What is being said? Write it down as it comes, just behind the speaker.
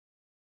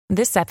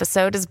This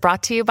episode is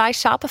brought to you by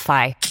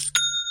Shopify.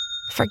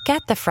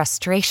 Forget the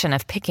frustration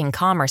of picking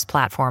commerce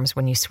platforms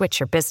when you switch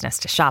your business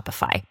to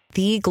Shopify,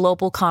 the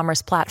global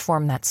commerce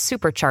platform that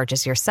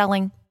supercharges your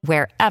selling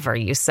wherever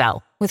you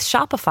sell. With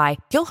Shopify,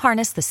 you'll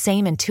harness the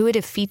same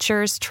intuitive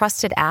features,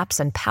 trusted apps,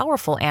 and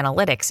powerful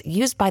analytics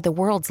used by the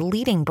world's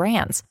leading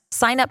brands.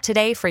 Sign up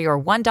today for your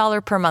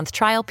 $1 per month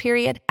trial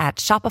period at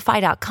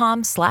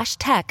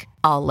shopify.com/tech,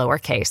 all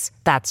lowercase.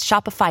 That's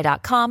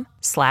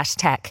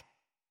shopify.com/tech.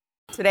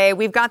 Today,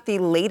 we've got the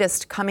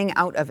latest coming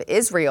out of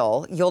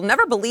Israel. You'll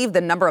never believe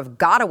the number of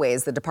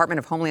gotaways the Department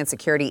of Homeland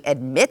Security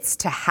admits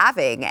to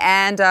having.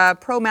 And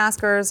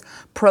pro-maskers,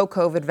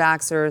 pro-COVID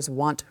vaxxers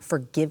want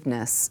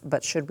forgiveness.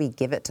 But should we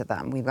give it to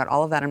them? We've got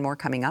all of that and more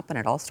coming up, and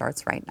it all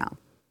starts right now.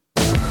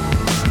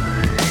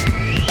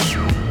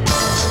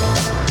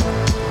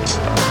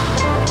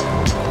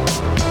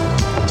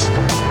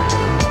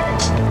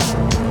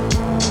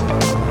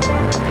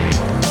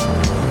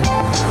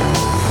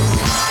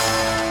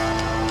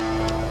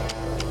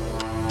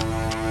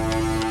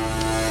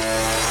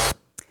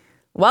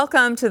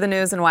 Welcome to the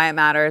news and why it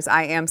matters.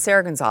 I am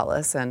Sarah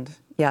Gonzalez, and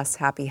yes,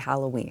 happy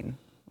Halloween.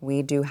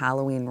 We do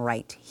Halloween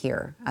right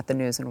here at the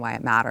news and why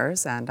it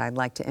matters, and I'd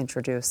like to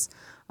introduce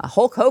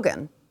Hulk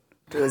Hogan,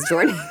 who is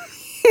joining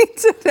me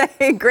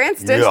today. Grant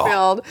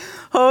Stinchfield,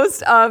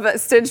 host of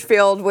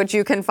Stinchfield, which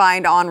you can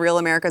find on Real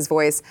America's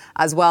Voice,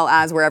 as well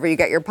as wherever you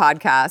get your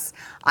podcasts.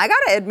 I got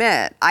to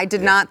admit, I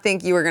did not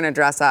think you were going to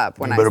dress up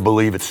when You better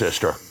believe it,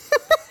 sister.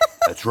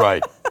 That's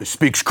right. It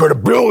speaks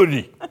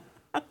credibility.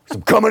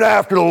 I'm coming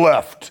after the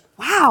left.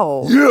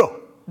 Wow. Yeah.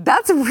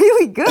 That's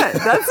really good.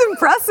 That's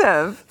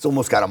impressive. It's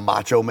almost got a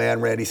Macho Man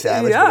Randy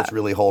Savage, but it's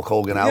really Hulk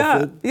Hogan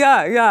outfit.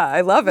 Yeah.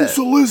 I love it. Miss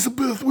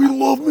Elizabeth. We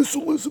love Miss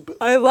Elizabeth.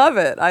 I love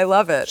it.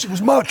 She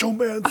was Macho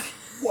Man's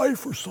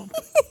wife or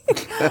something.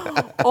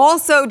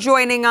 Also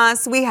joining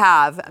us, we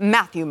have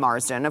Matthew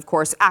Marsden, of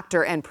course,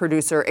 actor and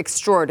producer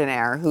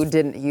extraordinaire,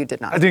 you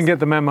did not. I didn't get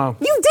the memo.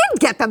 You did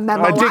get the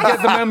memo. I did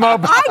get the memo.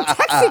 I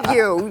texted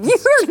you.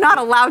 You're not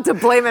allowed to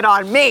blame it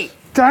on me.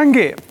 Dang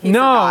it. He No,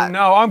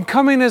 forgot. I'm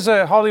coming as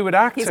a Hollywood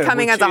actor. He's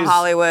coming which as a is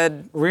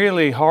Hollywood.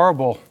 Really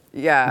horrible.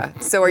 Yeah.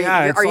 So are you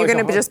it's like going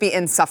a to just be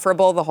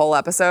insufferable the whole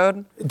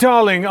episode?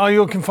 Darling,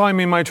 you can find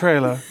me in my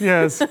trailer.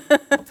 Yes.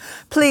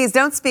 Please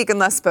don't speak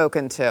unless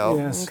spoken to.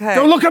 Yes. Okay.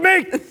 Don't look at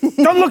me.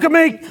 Don't look at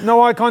me.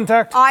 No eye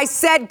contact. I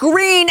said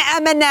green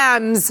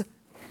M&Ms.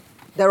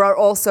 There are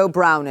also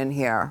brown in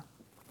here.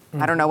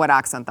 I don't know what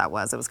accent that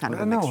was. It was kind of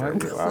a mixture.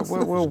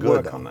 We'll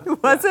work on that.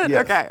 Was it?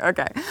 Yes.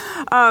 Okay.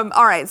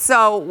 All right.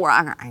 So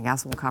I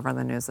guess we'll cover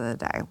the news of the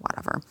day.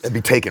 Whatever. It'd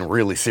be taken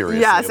really seriously.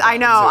 Yes, I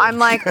know. Too. I'm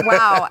like,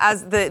 wow.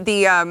 As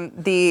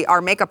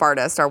our makeup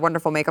artist, our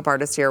wonderful makeup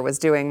artist here, was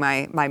doing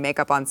my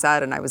makeup on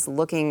set, and I was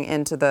looking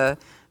into the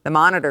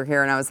monitor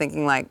here, and I was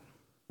thinking like,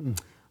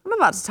 I'm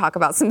about to talk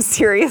about some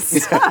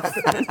serious stuff.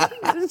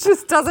 It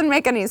just doesn't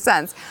make any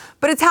sense.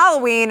 But it's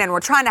Halloween, and we're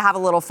trying to have a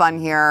little fun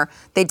here.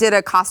 They did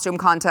a costume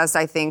contest,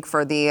 I think,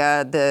 for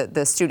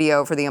the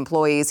studio, for the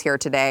employees here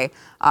today.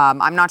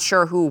 I'm not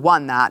sure who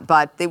won that,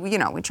 but we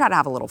try to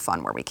have a little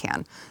fun where we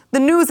can.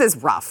 The news is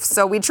rough,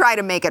 so we try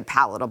to make it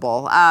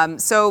palatable.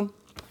 So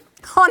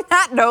on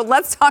that note,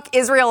 let's talk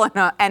Israel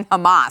and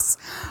Hamas.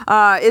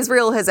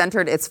 Israel has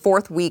entered its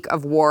fourth week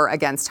of war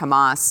against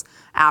Hamas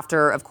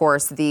after, of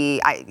course,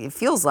 it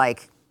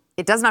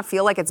does not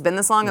feel like it's been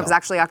this long. No. It was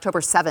actually October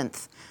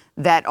 7th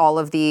that all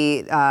of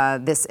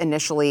this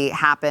initially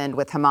happened,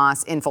 with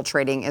Hamas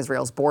infiltrating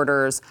Israel's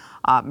borders,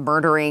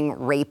 murdering,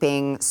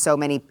 raping so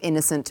many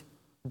innocent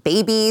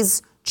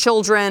babies,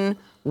 children,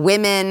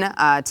 women,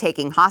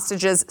 taking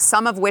hostages,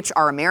 some of which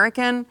are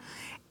American.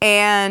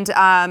 And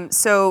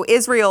so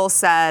Israel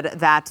said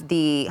that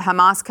the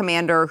Hamas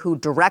commander who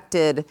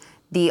directed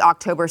the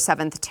October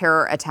 7th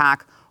terror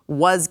attack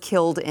was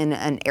killed in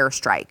an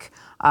airstrike.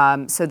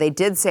 So they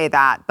did say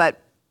that. But,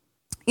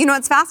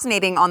 it's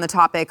fascinating on the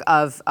topic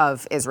of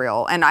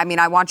Israel. And I mean,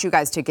 I want you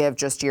guys to give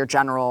just your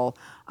general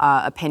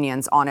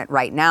opinions on it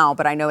right now.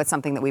 But I know it's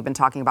something that we've been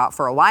talking about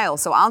for a while.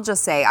 So I'll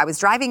just say I was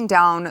driving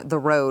down the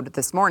road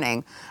this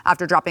morning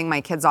after dropping my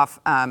kids off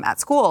at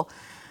school.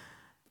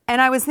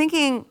 And I was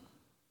thinking,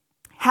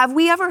 have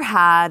we ever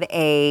had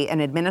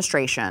an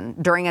administration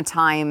during a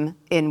time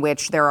in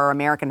which there are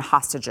American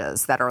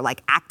hostages that are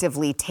like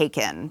actively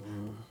taken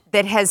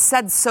that has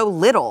said so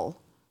little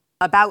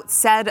about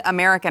said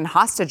American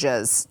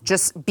hostages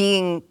just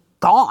being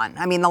gone?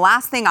 I mean, the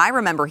last thing I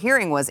remember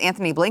hearing was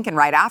Anthony Blinken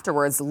right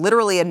afterwards,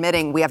 literally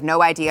admitting we have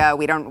no idea,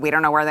 we don't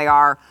know where they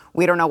are,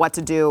 we don't know what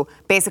to do.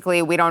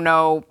 Basically, we don't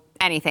know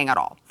anything at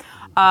all.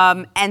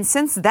 And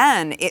since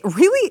then,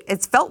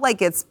 it's felt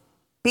like it's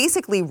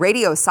basically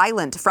radio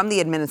silent from the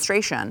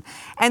administration.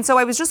 And so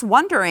I was just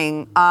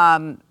wondering,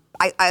 I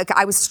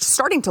was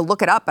starting to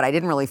look it up, but I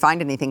didn't really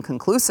find anything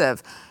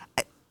conclusive.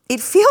 It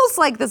feels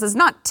like this is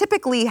not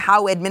typically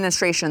how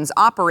administrations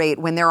operate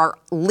when there are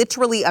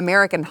literally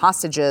American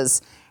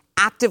hostages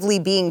actively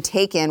being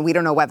taken. We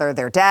don't know whether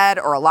they're dead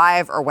or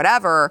alive or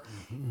whatever.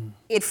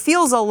 It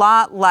feels a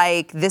lot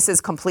like this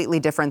is completely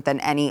different than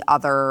any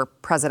other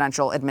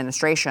presidential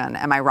administration.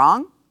 Am I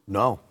wrong?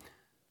 No.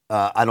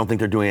 I don't think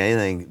they're doing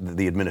anything,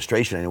 the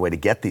administration anyway, to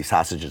get these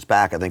hostages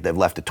back. I think they've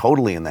left it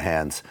totally in the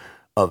hands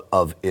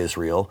of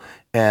Israel.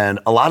 And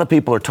a lot of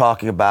people are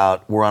talking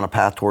about we're on a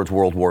path towards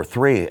World War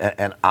III.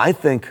 And I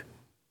think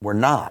we're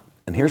not.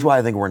 And here's why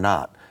I think we're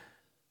not.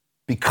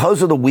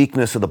 Because of the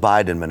weakness of the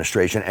Biden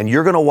administration, and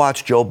you're going to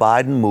watch Joe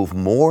Biden move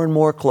more and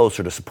more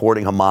closer to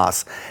supporting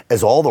Hamas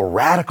as all the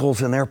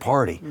radicals in their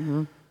party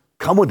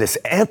come with this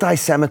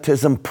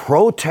anti-Semitism,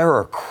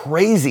 pro-terror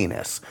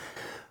craziness.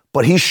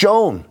 But he's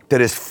shown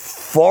that as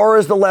far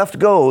as the left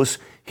goes,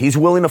 he's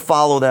willing to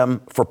follow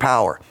them for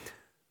power.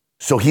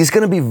 So he's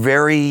going to be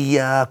very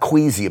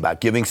queasy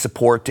about giving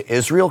support to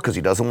Israel because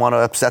he doesn't want to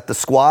upset the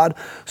squad.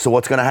 So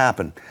what's going to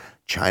happen?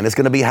 China's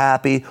going to be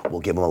happy.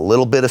 We'll give them a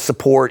little bit of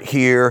support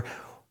here.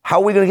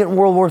 How are we going to get in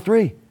World War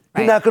III?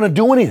 You're not going to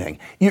do anything.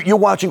 You're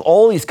watching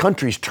all these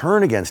countries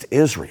turn against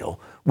Israel,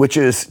 which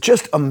is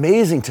just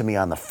amazing to me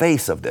on the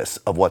face of this,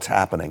 of what's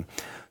happening.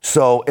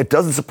 So it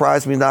doesn't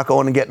surprise me not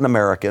going and getting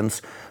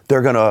Americans.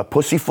 They're going to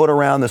pussyfoot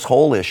around this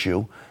whole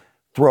issue,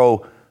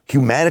 throw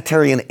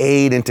humanitarian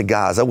aid into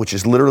Gaza, which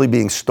is literally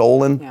being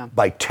stolen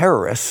by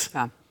terrorists.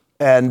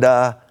 And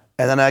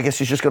then I guess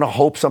he's just going to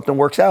hope something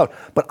works out.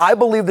 But I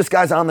believe this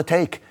guy's on the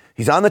take.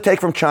 He's on the take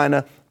from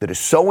China that is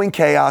sowing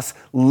chaos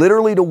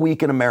literally to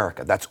weaken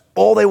America. That's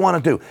all they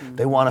want to do.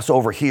 They want us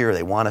over here.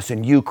 They want us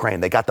in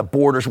Ukraine. They got the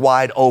borders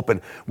wide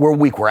open. We're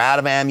weak. We're out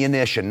of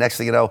ammunition. Next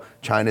thing you know,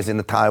 China's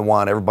into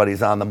Taiwan.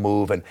 Everybody's on the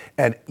move.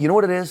 And you know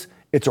what it is?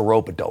 It's a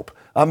rope-a-dope.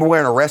 I'm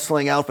wearing a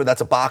wrestling outfit.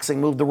 That's a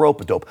boxing move, the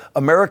rope-a-dope.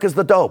 America's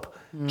the dope.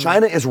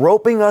 China is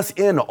roping us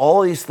in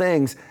all these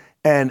things,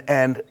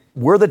 and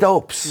we're the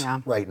dopes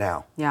right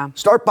now.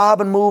 Start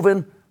bobbing,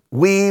 moving,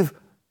 weave,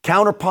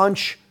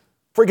 counterpunch,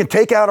 friggin'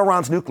 take out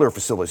Iran's nuclear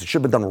facilities. It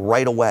should have been done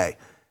right away.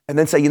 And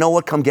then say, you know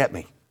what, come get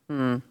me.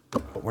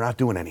 But we're not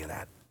doing any of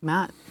that.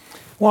 Matt?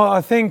 Well,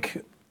 I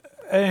think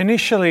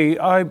initially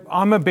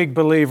I'm a big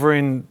believer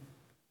in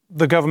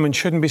the government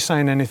shouldn't be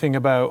saying anything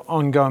about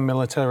ongoing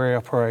military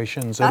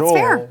operations at all.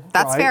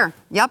 That's fair.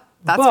 Yep,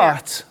 that's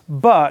fair.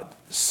 But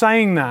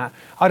saying that,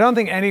 I don't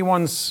think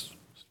anyone's,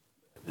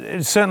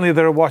 certainly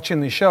that are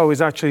watching the show,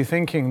 is actually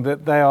thinking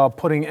that they are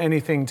putting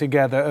anything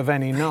together of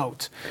any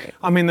note.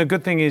 I mean, the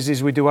good thing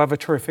is we do have a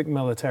terrific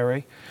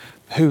military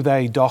who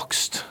they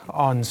doxed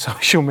on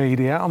social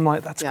media. I'm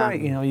like, that's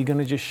great. You know, you're going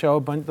to just show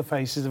the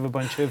faces of a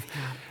bunch of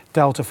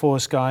Delta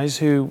Force guys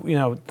who, you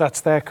know,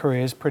 that's their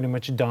careers pretty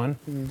much done.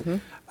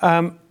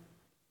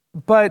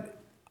 But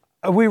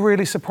are we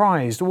really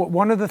surprised?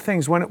 One of the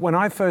things, when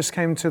I first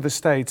came to the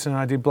States and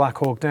I did Black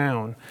Hawk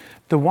Down,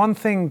 the one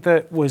thing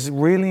that was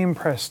really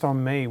impressed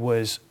on me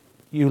was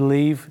you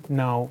leave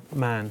no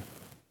man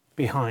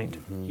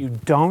behind. You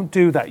don't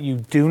do that. You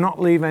do not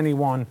leave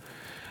anyone.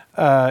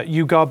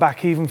 You go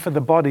back even for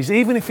the bodies,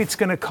 even if it's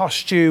going to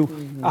cost you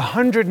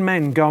 100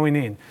 men going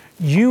in.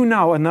 You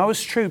know, and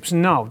those troops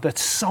know that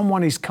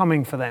someone is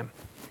coming for them.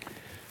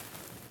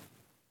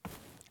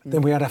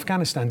 Then we had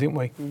Afghanistan, didn't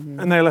we?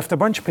 And they left a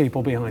bunch of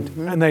people behind,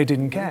 and they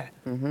didn't care,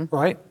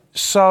 right?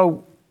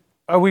 So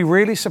are we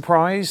really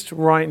surprised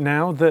right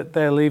now that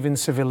they're leaving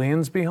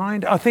civilians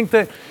behind? I think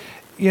that,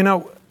 you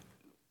know,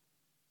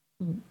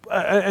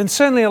 and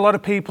certainly a lot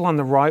of people on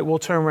the right will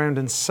turn around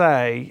and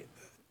say,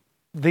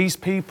 these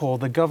people,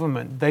 the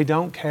government, they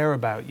don't care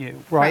about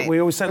you, right? We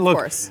always say,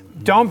 look,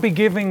 don't be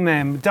giving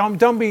them,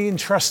 don't be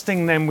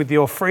entrusting them with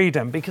your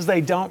freedom because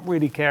they don't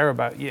really care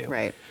about you.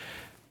 Right.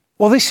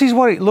 Well, this is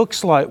what it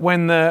looks like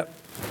when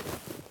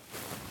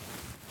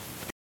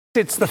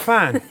it's the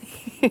fan.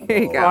 Here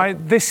you go.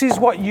 Right? This is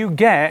what you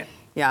get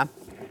Yeah.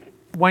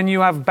 when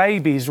you have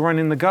babies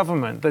running the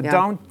government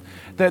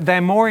that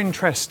they're more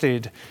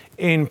interested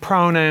in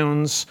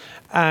pronouns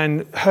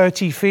and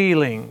hurty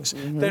feelings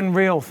than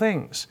real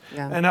things.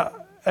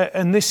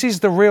 And this is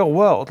the real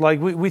world. Like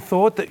we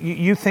thought that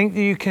you think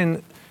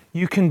that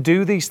you can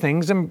do these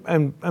things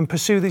and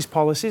pursue these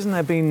policies, and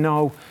there being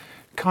no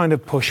kind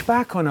of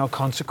pushback or no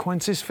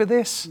consequences for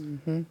this.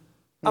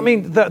 I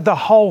mean, the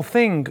whole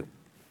thing,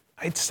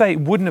 I'd say,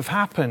 wouldn't have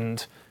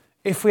happened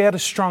if we had a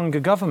stronger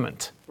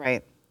government.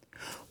 Right.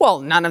 Well,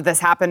 none of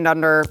this happened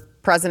under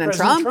President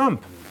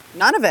Trump.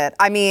 None of it.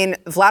 I mean,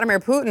 Vladimir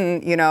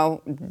Putin, you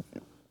know,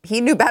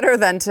 he knew better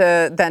than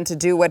to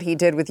do what he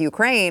did with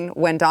Ukraine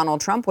when Donald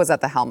Trump was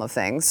at the helm of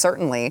things,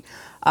 certainly,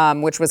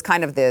 which was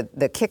kind of the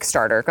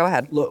Kickstarter. Go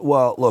ahead.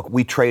 Look,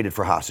 we traded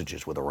for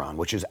hostages with Iran,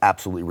 which is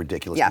absolutely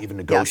ridiculous to even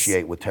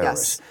negotiate with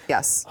terrorists.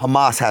 Yes.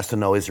 Hamas has to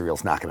know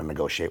Israel's not going to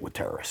negotiate with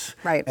terrorists.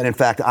 Right. And in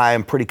fact, I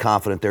am pretty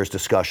confident there's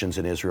discussions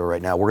in Israel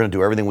right now. We're going to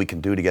do everything we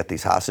can do to get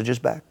these hostages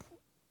back.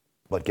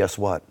 But guess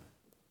what?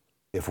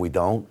 If we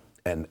don't,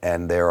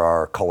 and there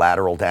are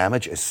collateral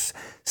damage, as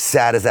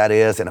sad as that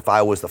is, and if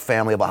I was the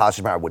family of a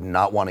hostage, I would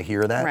not want to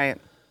hear that. Right.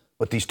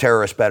 But these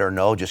terrorists better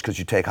know just because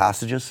you take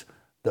hostages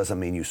doesn't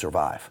mean you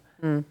survive.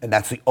 And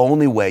that's the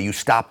only way you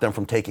stop them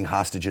from taking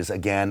hostages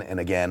again and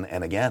again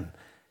and again.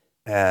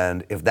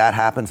 And if that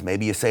happens,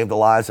 maybe you save the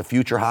lives of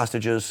future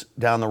hostages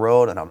down the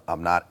road. And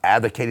I'm not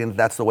advocating that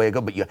that's the way to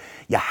go, but you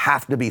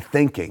have to be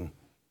thinking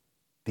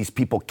these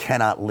people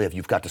cannot live.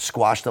 You've got to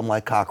squash them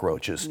like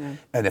cockroaches.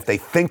 And if they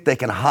think they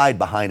can hide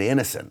behind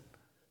innocent,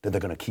 then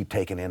they're going to keep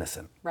taking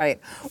innocent. Right.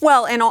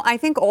 Well, and I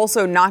think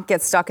also not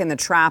get stuck in the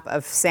trap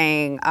of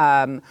saying,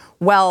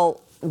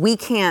 we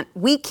can't,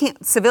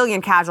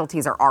 civilian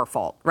casualties are our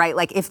fault, right?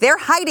 Like if they're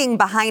hiding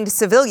behind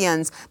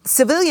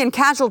civilian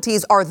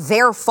casualties are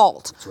their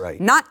fault, That's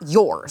right. Not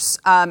yours.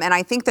 And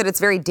I think that it's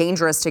very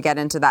dangerous to get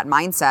into that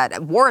mindset.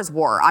 War is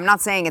war. I'm not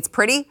saying it's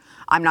pretty.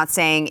 I'm not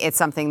saying it's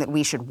something that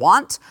we should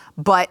want,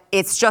 but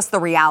it's just the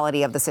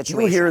reality of the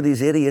situation. You hear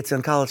these idiots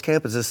on college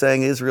campuses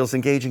saying Israel's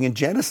engaging in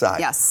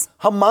genocide. Yes.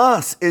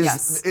 Hamas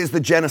is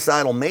the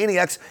genocidal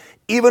maniacs,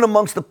 even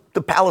amongst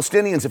the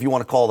Palestinians, if you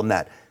want to call them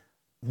that.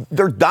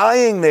 They're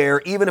dying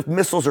there, even if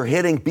missiles are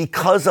hitting,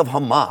 because of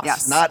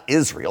Hamas, not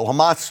Israel.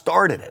 Hamas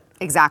started it.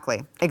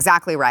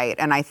 Exactly right.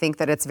 And I think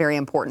that it's very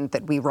important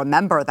that we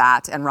remember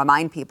that and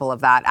remind people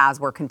of that as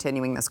we're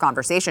continuing this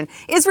conversation.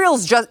 Israel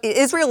is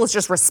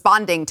just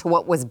responding to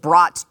what was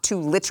brought to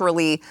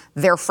literally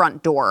their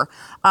front door.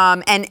 So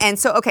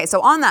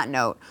on that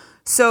note,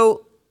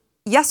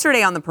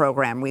 yesterday on the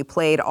program, we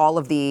played all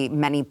of the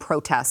many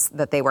protests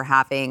that they were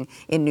having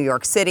in New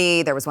York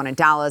City. There was one in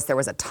Dallas. There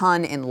was a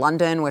ton in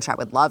London, which I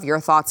would love your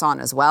thoughts on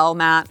as well,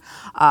 Matt.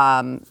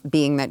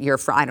 Being that you're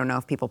from, I don't know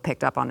if people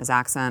picked up on his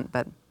accent,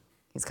 but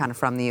he's kind of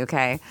from the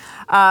UK.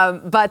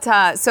 But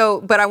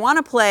I want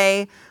to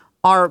play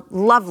our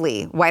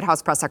lovely White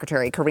House Press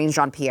Secretary, Karine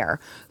Jean-Pierre,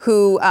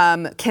 who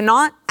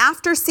cannot,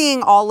 after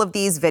seeing all of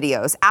these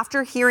videos,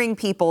 after hearing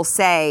people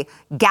say,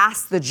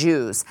 gas the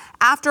Jews,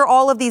 after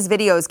all of these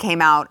videos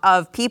came out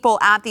of people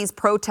at these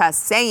protests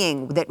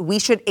saying that we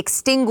should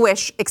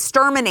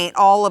exterminate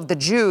all of the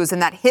Jews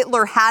and that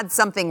Hitler had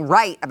something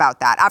right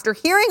about that, after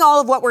hearing all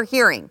of what we're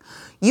hearing,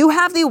 you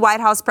have the White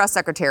House press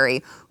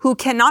secretary who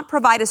cannot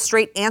provide a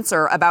straight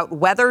answer about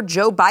whether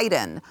Joe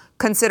Biden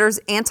considers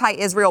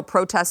anti-Israel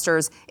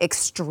protesters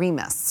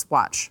extremists.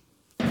 Watch.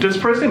 Does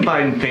President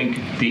Biden think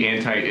the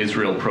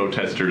anti-Israel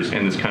protesters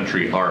in this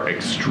country are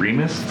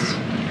extremists?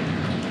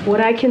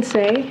 What I can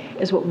say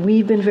is what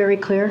we've been very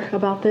clear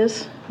about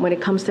this. When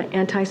it comes to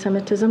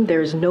anti-Semitism,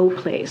 there's no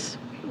place.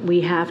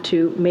 We have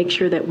to make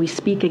sure that we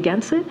speak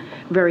against it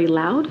very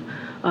loud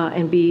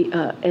and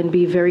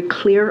be very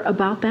clear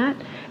about that.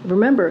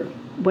 Remember,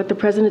 what the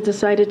president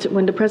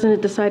when the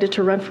president decided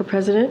to run for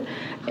president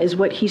is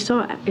what he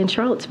saw in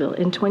Charlottesville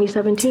in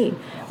 2017,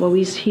 when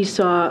he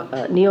saw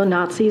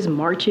neo-Nazis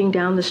marching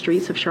down the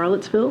streets of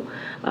Charlottesville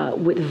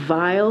with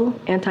vile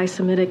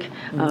anti-Semitic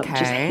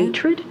just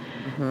hatred.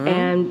 Mm-hmm.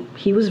 And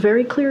he was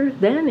very clear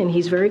then, and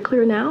he's very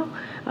clear now.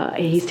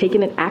 He's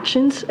taken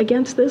actions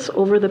against this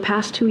over the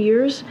past 2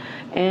 years,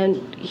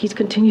 and he's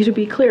continued to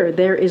be clear.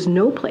 There is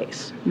no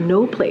place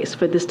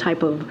for this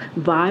type of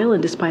vile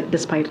and despite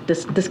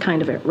this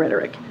kind of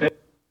rhetoric.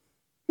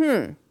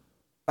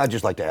 I'd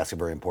just like to ask a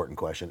very important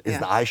question. Is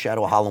the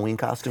eyeshadow a Halloween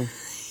costume?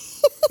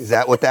 Is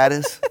that what that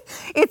is?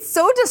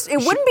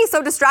 It wouldn't be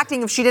so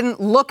distracting if she didn't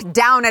look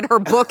down at her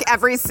book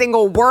every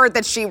single word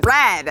that she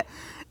read.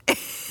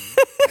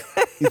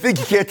 You think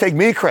you can't take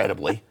me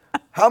credibly?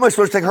 How am I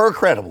supposed to take her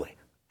credibly?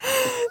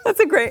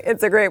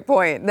 It's a great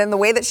point. Then the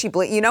way that she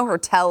blinks, her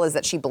tell is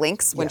that she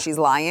blinks when she's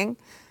lying.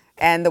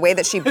 And the way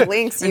that she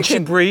blinks, she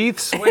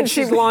breathes when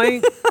she's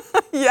lying.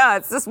 Yeah,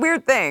 it's this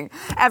weird thing.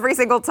 Every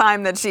single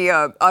time that she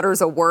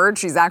utters a word,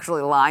 she's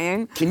actually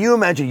lying. Can you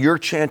imagine you're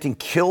chanting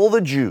 "kill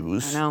the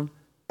Jews"? I know.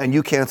 And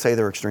you can't say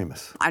they're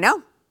extremists. I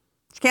know.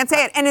 She can't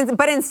say it.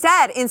 But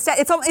instead,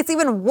 it's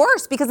even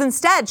worse because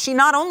instead, she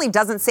not only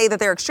doesn't say that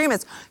they're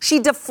extremists, she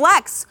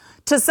deflects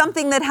to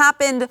something that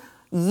happened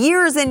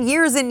years and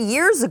years and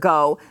years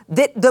ago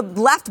that the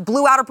left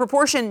blew out of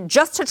proportion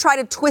just to try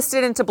to twist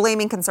it into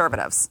blaming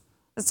conservatives.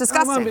 It's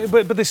disgusting.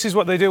 But this is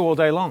what they do all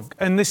day long.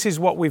 And this is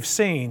what we've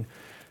seen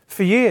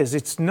for years.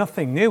 It's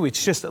nothing new.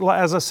 It's just,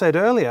 as I said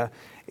earlier,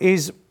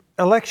 is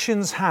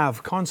elections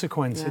have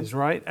consequences,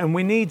 right? And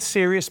we need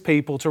serious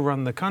people to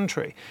run the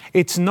country.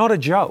 It's not a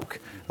joke.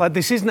 Like,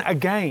 this isn't a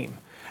game.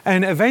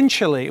 And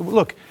eventually,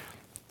 look,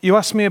 you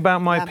asked me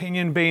about my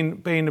opinion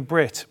being a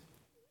Brit.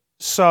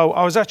 So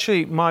I was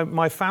actually,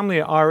 my family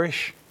are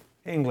Irish,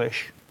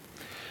 English.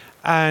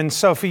 And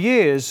so for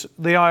years,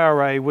 the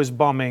IRA was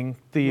bombing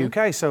the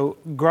UK. So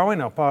growing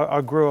up, I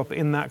grew up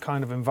in that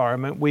kind of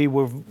environment. We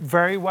were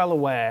very well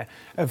aware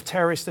of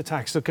terrorist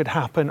attacks that could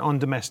happen on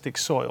domestic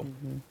soil,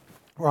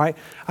 right?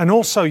 And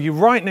also, you're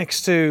right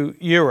next to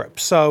Europe.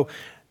 So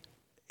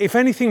if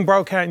anything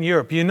broke out in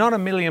Europe, you're not a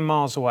million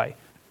miles away.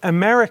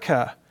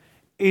 America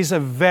is a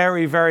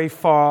very, very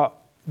far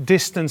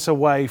distance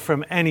away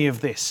from any of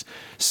this.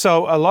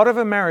 So a lot of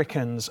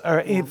Americans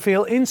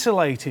feel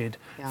insulated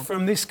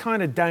from this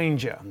kind of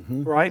danger,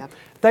 right? Yep.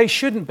 They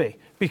shouldn't be,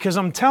 because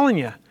I'm telling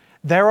you,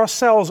 there are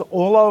cells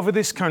all over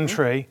this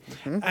country,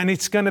 and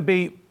it's going to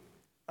be,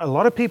 a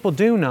lot of people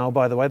do know,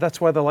 by the way,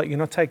 that's why they're like, you're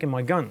not taking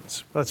my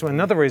guns. That's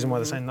another reason why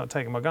they're saying not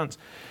taking my guns.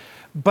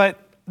 But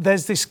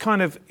there's this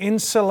kind of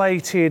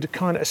insulated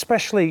kind of,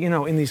 especially,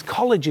 in these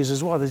colleges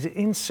as well, there's an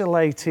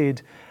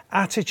insulated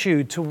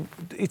attitude to,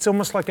 it's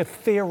almost like a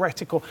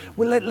theoretical,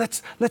 well,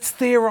 let's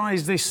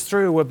theorize this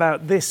through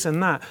about this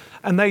and that.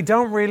 And they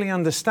don't really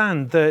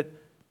understand that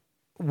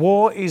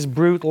war is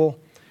brutal,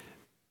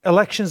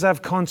 elections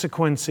have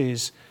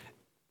consequences.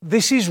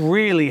 This is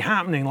really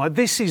happening. Like,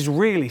 this is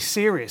really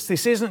serious.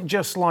 This isn't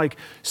just like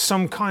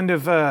some kind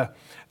of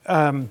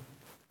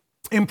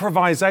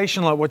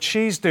improvisation like what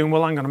she's doing.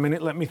 Well, hang on a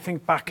minute, let me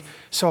think back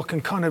so I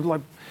can kind of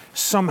like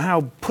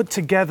somehow put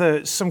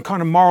together some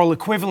kind of moral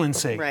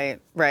equivalency.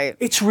 Right.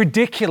 It's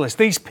ridiculous.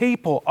 These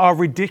people are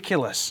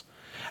ridiculous.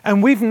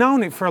 And we've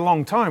known it for a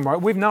long time,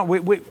 right?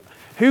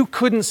 Who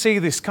couldn't see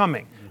this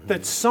coming? Mm-hmm.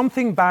 That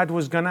something bad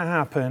was going to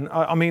happen.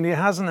 I mean, it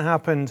hasn't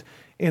happened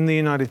in the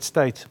United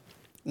States.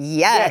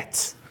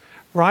 Yet.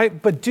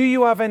 Right? But do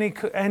you have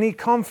any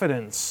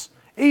confidence,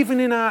 even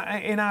in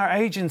our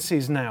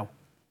agencies now,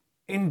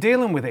 in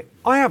dealing with it?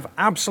 I have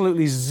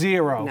absolutely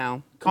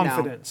zero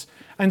confidence. No.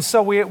 And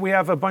so we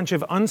have a bunch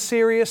of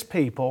unserious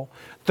people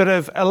that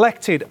have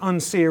elected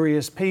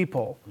unserious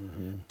people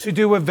to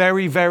do a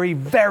very, very,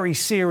 very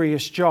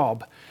serious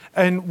job.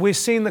 And we're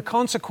seeing the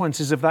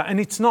consequences of that. And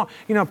it's not,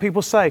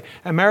 people say,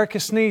 America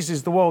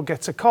sneezes, the world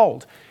gets a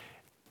cold.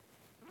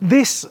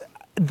 This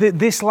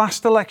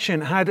last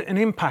election had an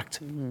impact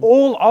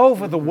all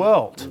over the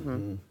world.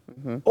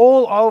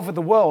 All over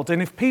the world.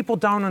 And if people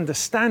don't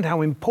understand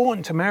how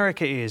important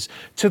America is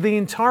to the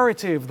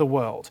entirety of the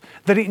world,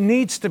 that it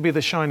needs to be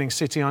the shining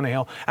city on a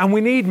hill, and we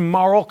need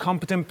moral,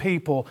 competent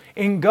people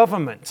in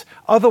government.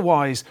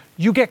 Otherwise,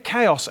 you get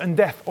chaos and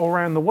death all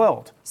around the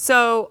world.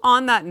 So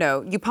on that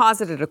note, you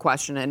posited a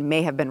question and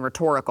may have been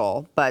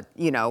rhetorical, but,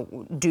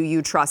 do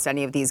you trust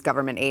any of these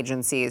government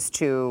agencies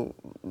to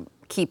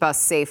keep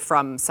us safe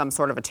from some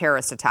sort of a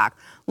terrorist attack?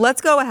 Let's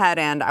go ahead,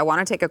 and I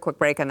want to take a quick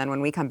break, and then when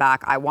we come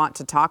back, I want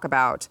to talk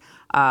about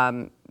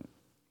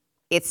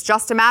it's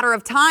just a matter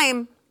of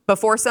time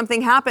before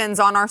something happens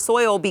on our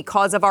soil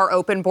because of our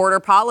open border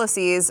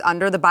policies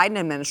under the Biden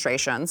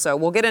administration. So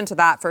we'll get into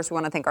that. First, we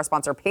want to thank our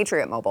sponsor,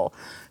 Patriot Mobile.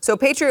 So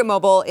Patriot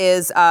Mobile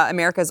is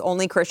America's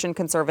only Christian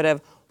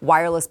conservative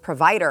wireless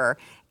provider,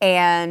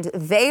 and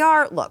they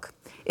are, look,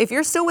 if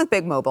you're still with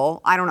Big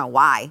Mobile, I don't know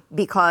why,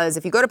 because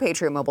if you go to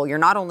Patriot Mobile, you're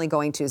not only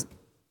going to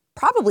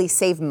probably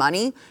save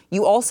money,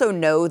 you also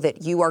know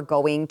that you are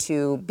going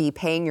to be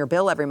paying your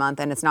bill every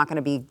month, and it's not going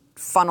to be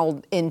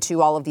funneled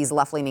into all of these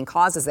left-leaning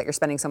causes that you're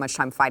spending so much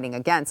time fighting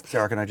against.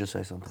 Sarah, can I just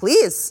say something?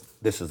 Please.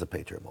 This is a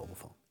Patriot Mobile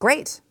phone.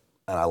 Great.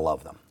 And I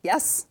love them.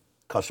 Yes.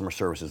 Customer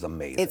service is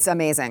amazing. It's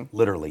amazing.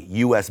 Literally,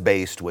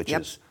 U.S.-based, which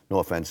is, no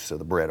offense to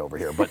the Brit over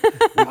here, but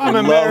I'm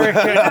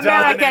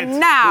American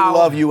now. We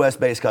love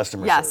U.S.-based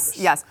customer service.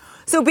 Yes.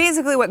 So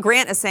basically what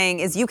Grant is saying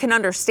is you can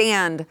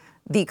understand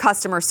the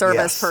customer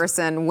service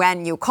person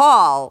when you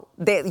call,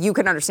 you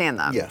can understand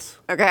them. Yes.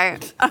 Okay?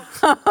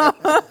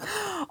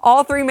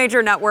 All three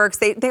major networks,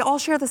 they all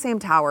share the same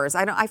towers.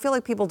 I feel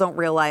like people don't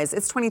realize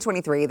it's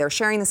 2023. They're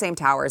sharing the same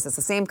towers. It's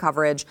the same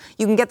coverage.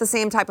 You can get the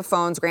same type of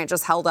phones. Grant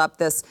just held up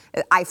this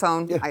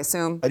iPhone, I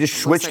assume. I just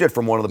switched it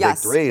from one of the big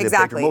three.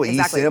 Exactly.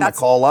 eSIM, I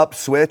call up,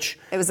 switch.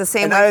 It was the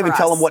same and way I for even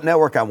tell us. them what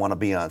network I want to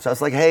be on. So I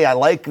was like, hey, I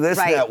like this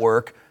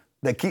network.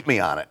 They keep me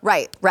on it.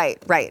 Right.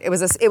 It was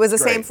the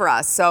same for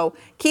us. So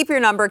keep your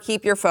number,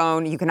 keep your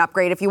phone. You can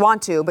upgrade if you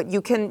want to, but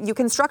you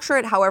can structure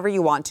it however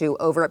you want to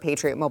over at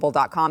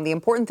patriotmobile.com. The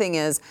important thing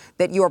is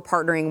that you are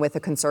partnering with a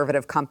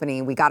conservative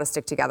company. We got to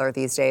stick together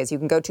these days. You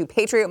can go to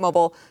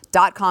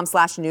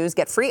patriotmobile.com/news.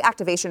 Get free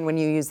activation when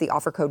you use the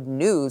offer code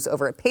NEWS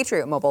over at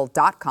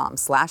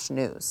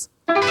patriotmobile.com/news.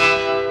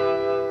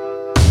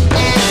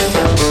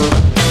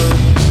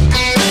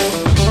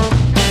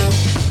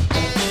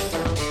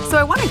 So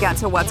I want to get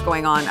to what's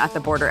going on at the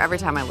border. Every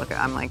time I look at it,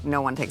 I'm like,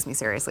 no one takes me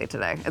seriously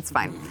today. It's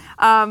fine.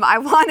 I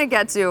want to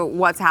get to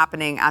what's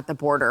happening at the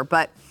border,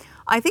 but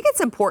I think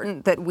it's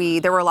important that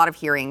there were a lot of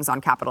hearings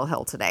on Capitol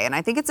Hill today, and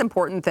I think it's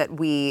important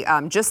that we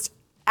just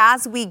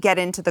as we get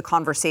into the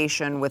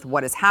conversation with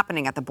what is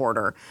happening at the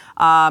border,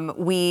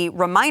 we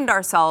remind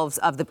ourselves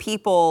of the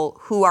people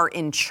who are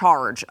in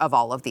charge of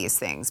all of these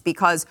things,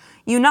 because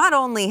you not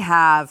only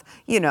have,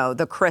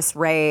 the Chris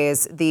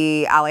Wrays,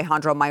 the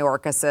Alejandro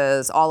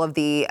Mayorkases, all of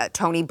the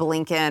Tony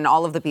Blinken,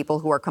 all of the people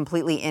who are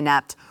completely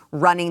inept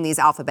running these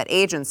alphabet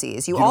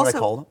agencies. You know what I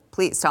call them?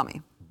 Please tell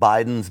me.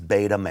 Biden's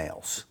beta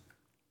males.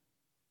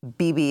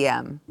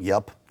 BBM.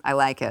 Yep. I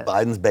like it.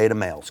 Biden's beta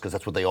males, because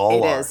that's what they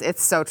all are. It is.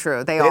 It's so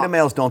true. Beta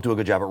males don't do a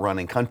good job at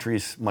running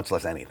countries, much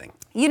less anything.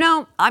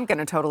 I'm going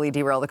to totally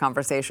derail the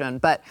conversation,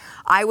 but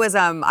I was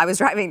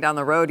driving down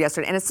the road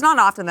yesterday, and it's not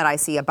often that I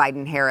see a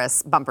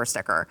Biden-Harris bumper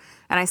sticker,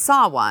 and I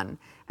saw one,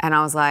 and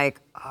I was like,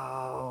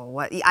 oh,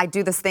 what? I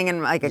do this thing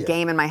in like a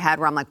game in my head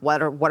where I'm like,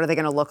 what are they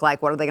going to look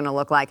like? What are they going to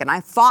look like? And I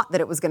thought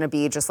that it was going to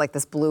be just like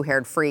this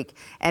blue-haired freak,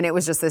 and it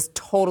was just this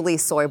totally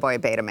soy boy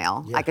beta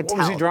male. Yeah. I could tell.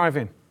 What was he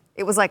driving?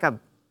 It was like a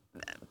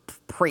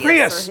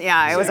Prius.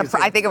 Yeah, it was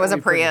I think it was a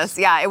Prius.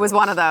 Yeah, it was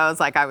one of those.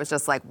 Like, I was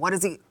just like, what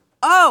is he?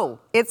 Oh,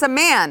 it's a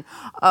man.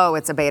 Oh,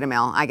 it's a beta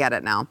male. I get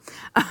it now.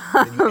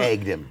 And you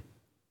egged him.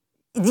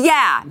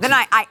 Yeah, then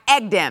I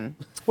egged him.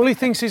 Well, he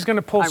thinks he's going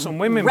to pull some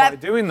women by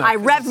doing that. I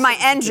revved my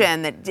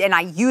engine and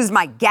I used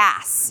my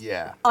gas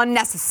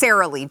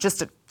unnecessarily just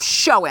to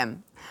show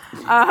him.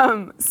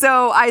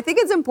 So I think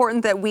it's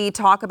important that we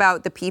talk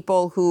about the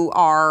people who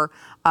are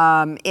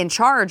in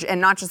charge,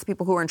 and not just the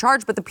people who are in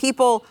charge, but the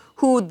people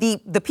who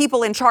the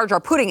people in charge are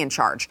putting in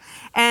charge.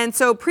 And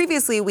so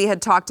previously we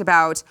had talked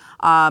about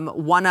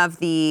one of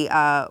the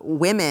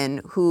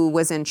women who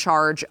was in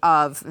charge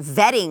of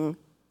vetting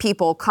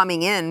people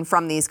coming in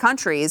from these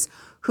countries,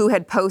 who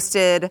had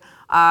posted,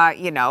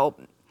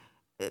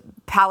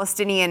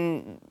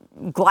 Palestinian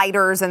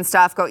gliders and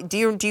stuff. Do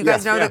you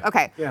guys know that?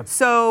 Okay. Yeah.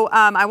 So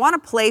I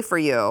want to play for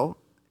you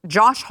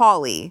Josh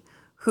Hawley,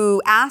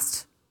 who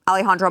asked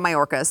Alejandro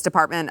Mayorkas,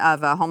 Department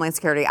of Homeland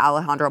Security,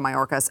 Alejandro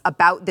Mayorkas,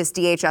 about this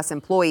DHS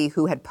employee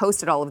who had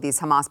posted all of these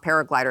Hamas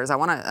paragliders. I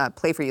want to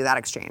play for you that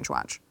exchange.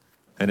 Watch.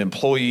 An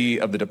employee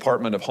of the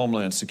Department of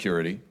Homeland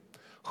Security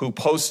who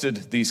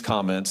posted these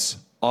comments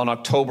on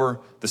October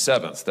the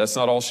 7th. That's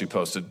not all she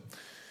posted.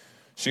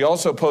 She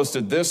also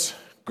posted this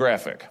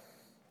graphic.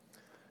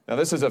 Now,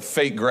 this is a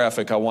fake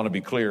graphic, I want to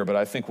be clear, but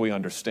I think we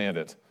understand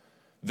it.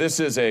 This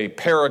is a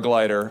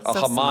paraglider, a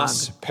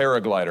Hamas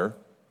paraglider,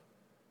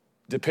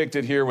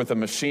 depicted here with a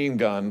machine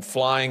gun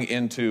flying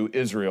into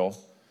Israel.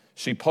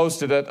 She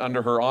posted it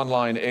under her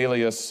online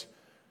alias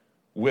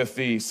with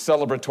the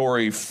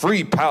celebratory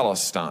Free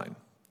Palestine.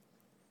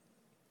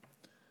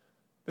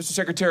 Mr.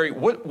 Secretary,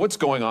 what's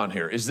going on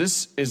here? Is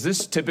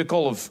this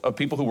typical of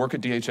people who work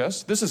at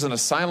DHS? This is an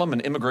asylum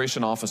and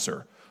immigration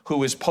officer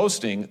who is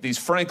posting these,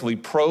 frankly,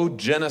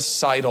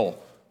 pro-genocidal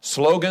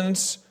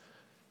slogans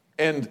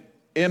and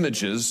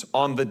images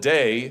on the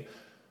day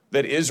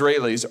that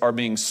Israelis are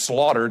being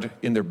slaughtered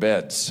in their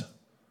beds.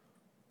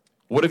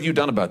 What have you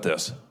done about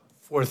this?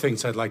 4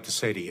 things I'd like to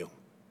say to you.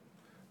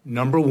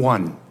 Number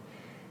one,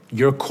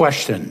 your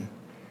question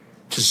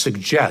to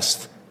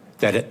suggest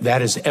that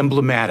that is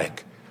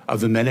emblematic of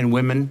the men and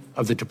women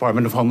of the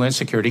Department of Homeland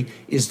Security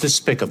is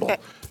despicable.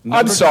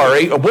 I'm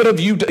sorry, what have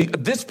you done?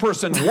 This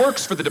person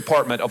works for the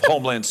Department of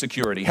Homeland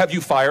Security. Have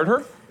you fired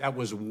her? That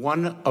was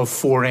one of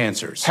 4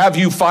 answers. Have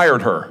you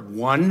fired her?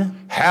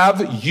 One.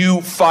 Have you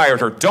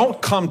fired her?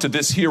 Don't come to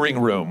this hearing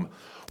room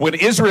when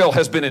Israel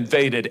has been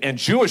invaded and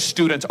Jewish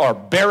students are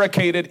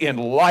barricaded in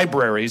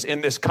libraries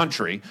in this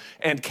country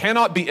and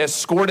cannot be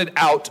escorted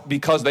out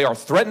because they are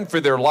threatened for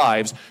their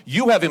lives.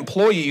 You have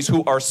employees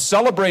who are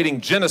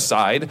celebrating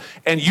genocide,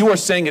 and you are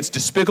saying it's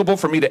despicable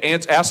for me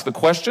to ask the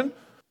question?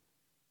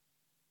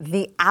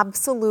 The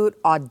absolute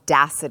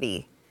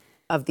audacity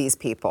of these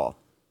people.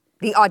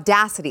 The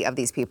audacity of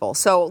these people.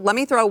 So let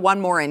me throw one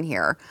more in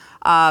here.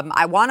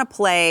 I want to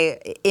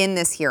play in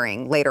this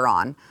hearing later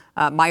on.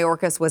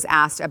 Mayorkas was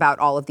asked about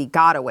all of the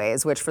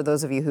gotaways, which for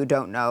those of you who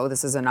don't know,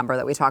 this is a number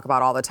that we talk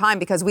about all the time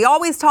because we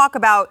always talk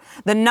about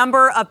the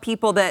number of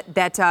people that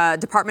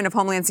Department of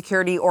Homeland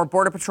Security or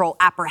Border Patrol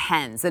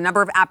apprehends, the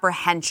number of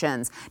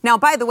apprehensions. Now,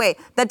 by the way,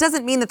 that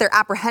doesn't mean that they're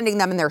apprehending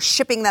them and they're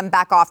shipping them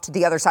back off to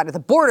the other side of the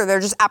border. They're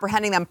just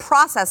apprehending them,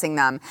 processing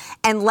them,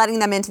 and letting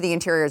them into the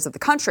interiors of the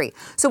country.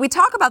 So we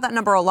talk about that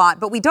number a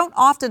lot, but we don't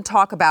often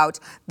talk about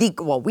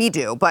we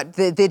do, but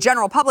the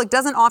general public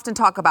doesn't often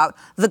talk about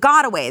the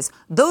gotaways.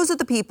 Those are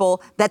the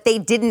people that they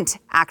didn't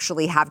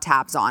actually have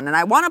tabs on. And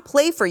I want to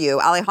play for you,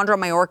 Alejandro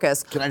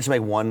Mayorkas. Can I just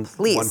make one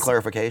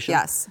clarification?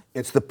 Yes.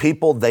 It's the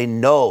people they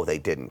know they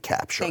didn't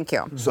capture. Thank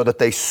you. So that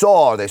they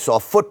saw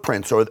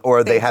footprints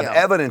or they have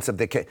evidence of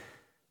the case.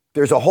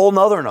 There's a whole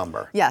nother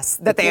number. Yes,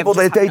 that they people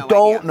have they no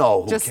don't idea.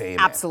 know who just came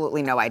absolutely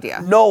in. no idea.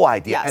 No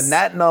idea. Yes. And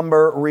that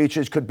number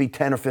could be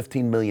 10 or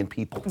 15 million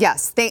people.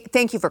 Yes,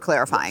 thank you for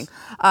clarifying.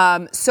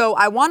 Yes. So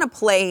I want to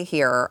play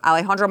here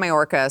Alejandro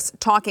Mayorkas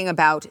talking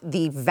about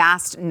the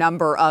vast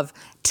number of,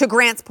 to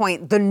Grant's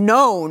point, the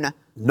known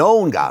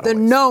gotaways. The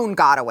known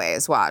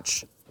gotaways.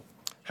 Watch.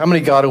 How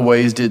many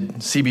gotaways did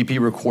CBP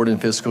record in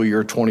fiscal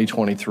year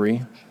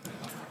 2023?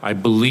 I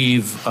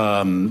believe,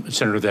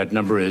 Senator, that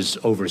number is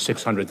over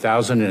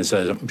 600,000. And as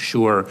I'm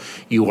sure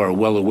you are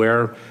well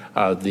aware,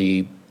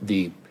 the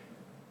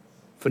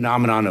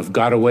phenomenon of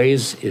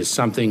gotaways is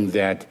something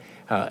that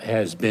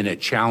has been a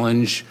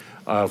challenge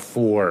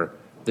for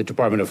the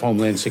Department of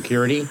Homeland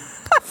Security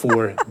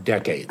for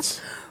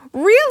decades.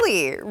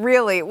 Really?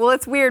 Really? Well,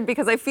 it's weird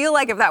because I feel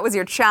like if that was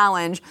your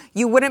challenge,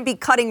 you wouldn't be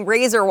cutting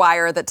razor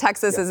wire that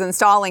Texas is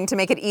installing to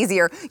make it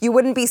easier. You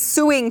wouldn't be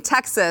suing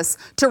Texas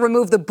to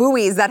remove the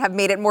buoys that have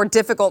made it more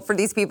difficult for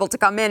these people to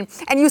come in.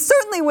 And you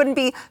certainly wouldn't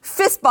be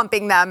fist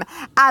bumping them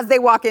as they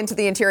walk into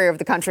the interior of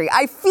the country.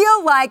 I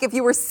feel like if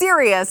you were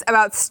serious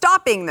about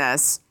stopping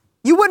this,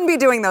 you wouldn't be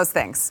doing those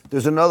things.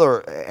 There's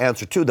another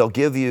answer, too. They'll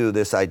give you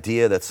this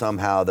idea that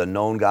somehow the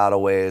known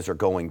gotaways are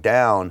going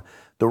down.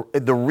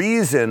 The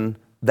reason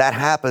that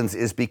happens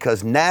is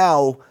because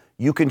now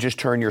you can just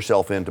turn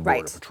yourself into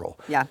Border Patrol.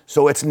 Yeah.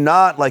 So it's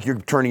not like you're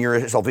turning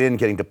yourself in,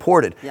 getting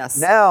deported. Yes.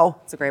 Now,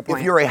 that's a great point.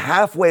 If you're a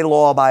halfway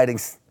law-abiding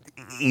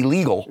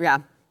illegal,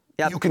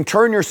 You can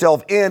turn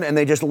yourself in and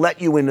they just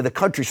let you into the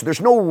country. So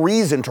there's no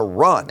reason to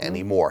run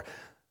anymore.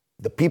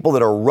 The people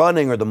that are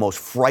running are the most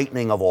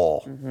frightening of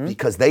all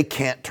because they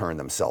can't turn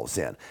themselves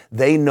in.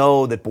 They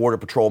know that Border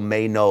Patrol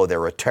may know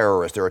they're a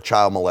terrorist, they're a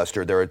child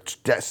molester, they're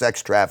a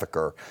sex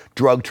trafficker,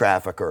 drug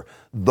trafficker.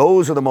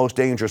 Those are the most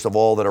dangerous of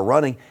all that are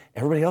running.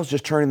 Everybody else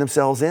just turning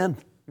themselves in.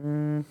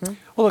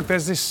 Well, look,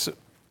 there's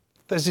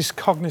this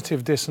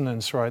cognitive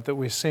dissonance, right, that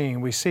we're seeing.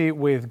 We see it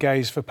with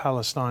Gays for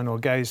Palestine or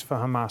Gays for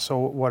Hamas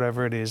or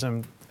whatever it is,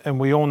 and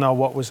we all know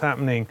what was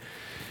happening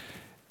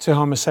to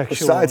homosexuals.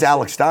 Besides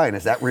Alex Stein,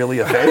 is that really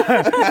a thing?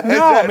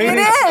 No, I mean,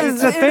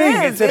 it's a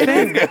thing. It's a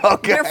thing.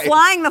 Okay. They're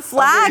flying the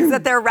flags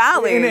at their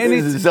rallies.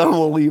 This is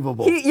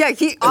unbelievable.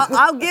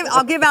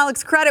 I'll give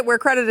Alex credit where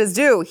credit is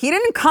due. He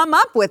didn't come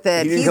up with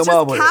it. He's just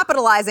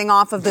capitalizing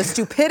off of the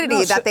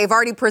stupidity that they've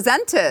already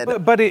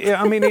presented. But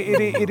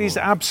it is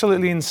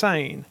absolutely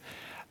insane.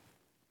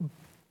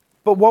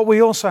 But what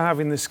we also have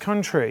in this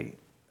country,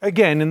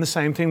 again, in the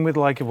same thing with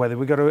like whether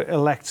we've got to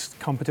elect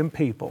competent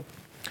people,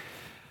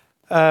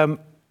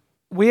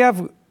 we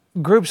have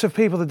groups of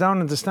people that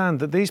don't understand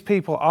that these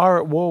people are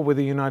at war with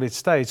the United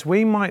States.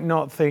 We might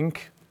not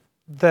think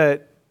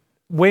that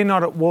we're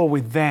not at war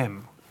with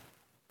them,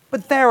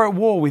 but they're at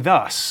war with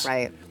us.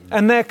 Right.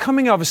 And they're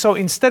coming over. So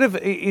instead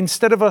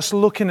of us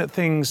looking at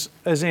things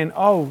as in,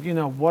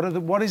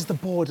 what is the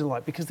border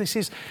like? Because this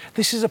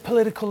is a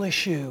political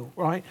issue,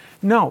 right?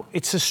 No,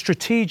 it's a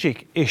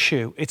strategic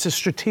issue. It's a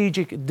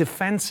strategic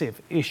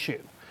defensive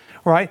issue,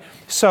 right?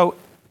 So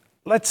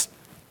let's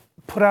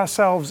put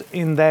ourselves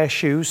in their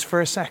shoes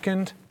for a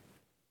second.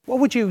 What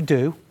would you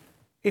do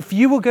if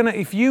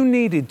you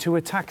needed to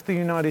attack the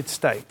United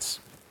States?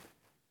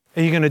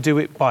 Are you going to do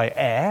it by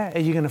air? Are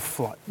you going to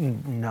fly?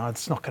 No,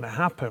 it's not going to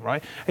happen,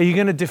 right? Are you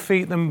going to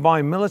defeat them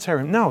by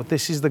military? No,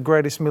 this is the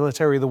greatest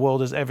military the world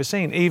has ever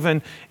seen,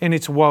 even in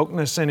its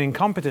wokeness and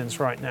incompetence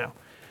right now.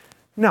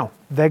 No,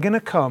 they're going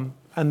to come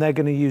and they're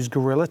going to use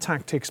guerrilla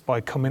tactics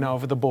by coming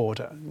over the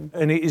border.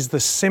 And it is the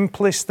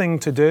simplest thing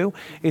to do.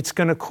 It's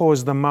going to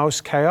cause the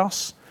most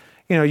chaos.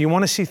 You know, you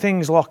want to see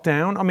things locked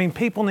down. I mean,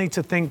 people need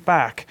to think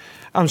back.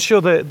 I'm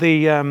sure that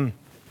the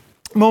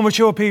more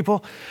mature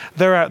people,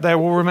 they're out there,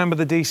 will remember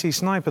the DC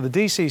sniper. The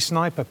DC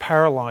sniper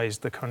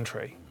paralyzed the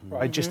country,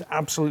 right? Just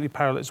absolutely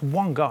paralyzed.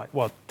 One guy,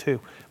 well,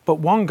 two, but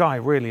one guy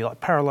really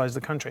paralyzed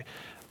the country.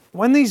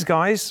 When these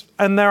guys,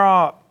 and there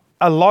are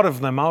a lot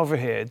of them over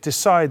here,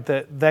 decide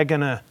that they're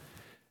going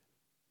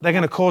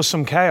to cause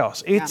some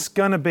chaos, it's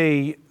going to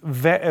be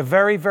a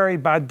very, very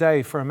bad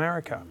day for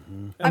America.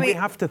 And we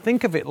have to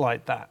think of it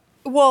like that.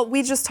 Well,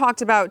 we just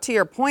talked about, to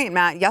your point,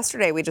 Matt,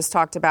 yesterday we just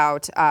talked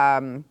about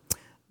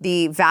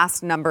the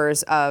vast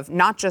numbers of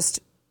not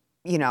just,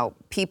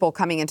 people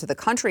coming into the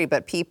country,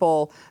 but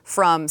people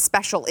from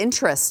special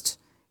interest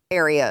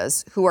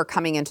areas who are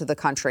coming into the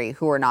country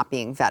who are not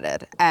being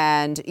vetted.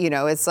 And,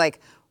 it's like,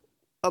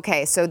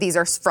 okay, so these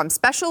are from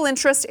special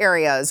interest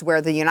areas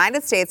where the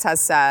United States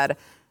has said,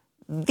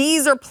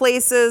 these are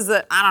places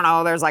that, I don't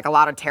know, there's like a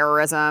lot of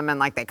terrorism and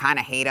like they kind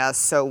of hate us,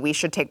 so we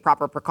should take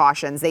proper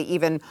precautions. They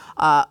even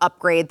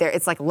upgrade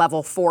it's like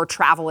level 4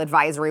 travel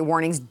advisory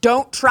warnings.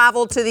 Don't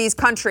travel to these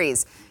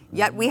countries.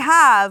 Yet we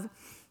have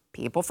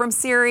people from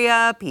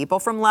Syria, people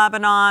from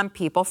Lebanon,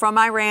 people from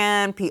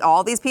Iran,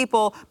 all these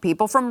people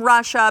from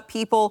Russia,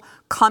 people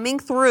coming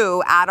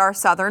through at our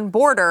southern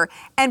border.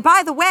 And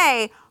by the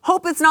way,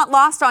 hope it's not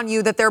lost on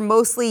you that they're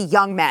mostly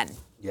young men.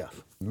 Yes,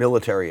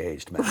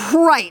 military-aged men.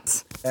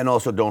 Right. And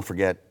also don't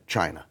forget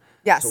China.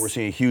 Yes. So we're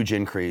seeing a huge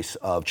increase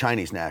of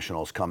Chinese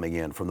nationals coming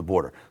in from the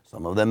border.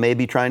 Some of them may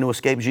be trying to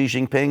escape Xi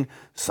Jinping.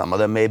 Some of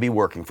them may be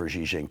working for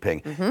Xi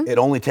Jinping. It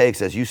only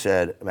takes, as you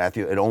said,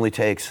 Matthew, it only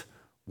takes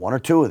one or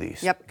two of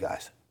these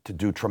guys to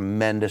do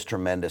tremendous,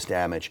 tremendous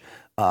damage.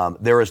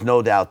 There is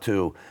no doubt,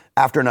 too,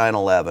 after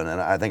 9/11,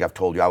 and I think I've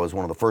told you, I was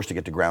one of the first to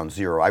get to ground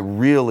zero, I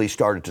really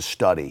started to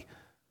study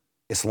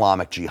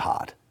Islamic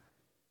jihad.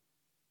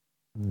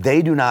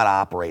 They do not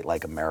operate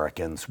like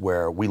Americans,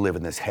 where we live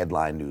in this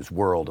headline news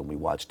world and we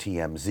watch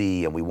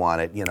TMZ and we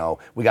want it,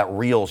 we got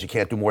reels, you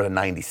can't do more than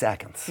 90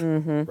 seconds,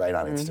 right,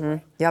 on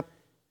Instagram. Yep.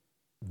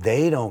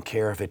 They don't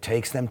care if it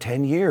takes them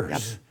 10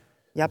 years.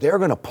 Yep. They're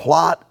going to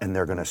plot and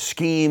they're going to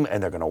scheme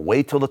and they're going to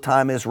wait till the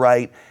time is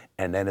right,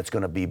 and then it's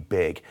going to be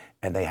big.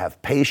 And they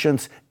have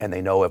patience, and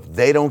they know if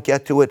they don't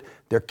get to it,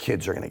 their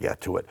kids are going to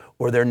get to it,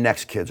 or their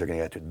next kids are going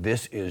to get to it.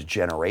 This is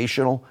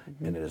generational,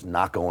 and it is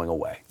not going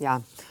away. Yeah.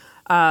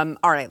 All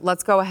right,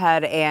 let's go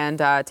ahead and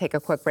take a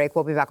quick break.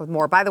 We'll be back with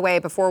more. By the way,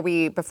 before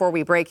we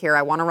break here,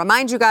 I want to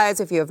remind you guys,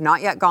 if you have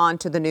not yet gone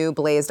to the new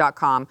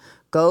blaze.com,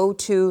 go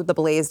to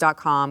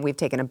theblaze.com. We've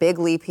taken a big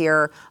leap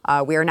here.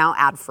 We are now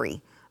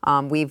ad-free.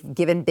 We've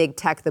given big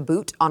tech the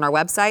boot on our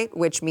website,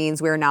 which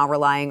means we're now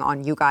relying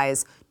on you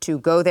guys to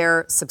go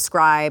there,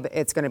 subscribe.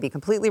 It's going to be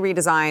completely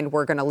redesigned.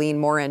 We're going to lean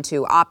more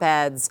into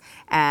op-eds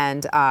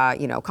and,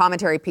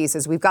 commentary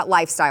pieces. We've got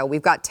lifestyle.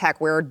 We've got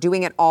tech. We're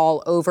doing it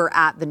all over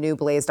at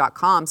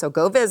thenewblaze.com. So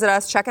go visit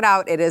us. Check it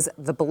out. It is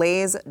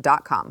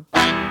theblaze.com.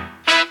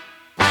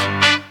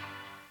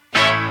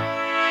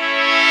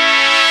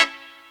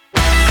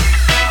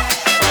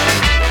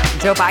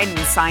 Joe Biden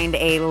signed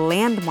a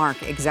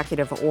landmark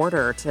executive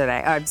order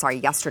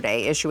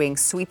yesterday, issuing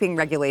sweeping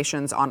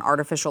regulations on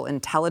artificial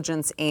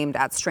intelligence aimed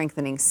at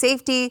strengthening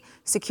safety,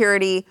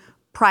 security,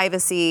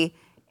 privacy,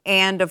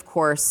 and, of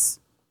course,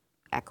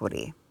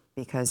 equity.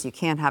 Because you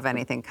can't have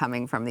anything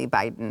coming from the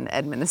Biden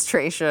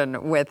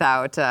administration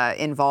without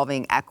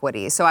involving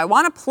equity. So I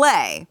want to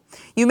play.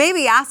 You may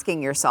be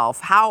asking yourself,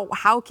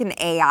 how can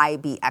AI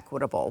be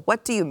equitable?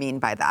 What do you mean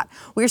by that?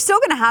 We're still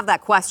going to have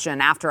that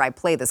question after I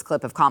play this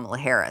clip of Kamala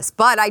Harris.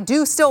 But I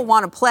do still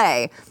want to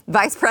play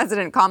Vice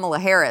President Kamala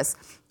Harris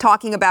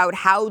talking about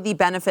how the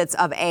benefits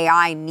of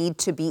AI need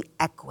to be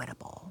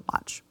equitable.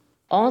 Watch.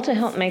 All to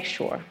help make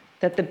sure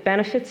that the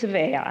benefits of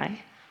AI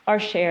are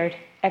shared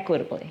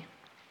equitably,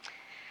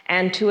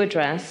 and to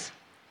address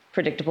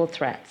predictable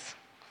threats,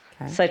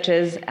 such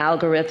as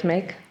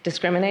algorithmic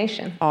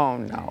discrimination,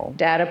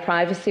 data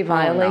privacy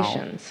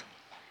violations,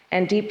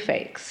 and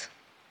deepfakes.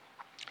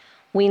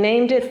 We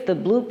named it the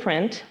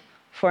Blueprint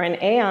for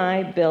an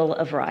AI Bill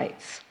of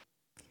Rights.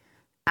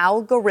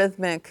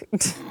 Algorithmic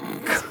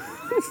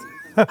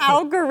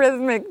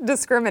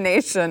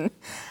discrimination.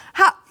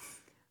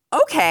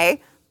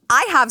 Okay.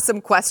 I have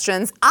some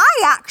questions.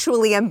 I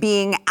actually am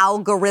being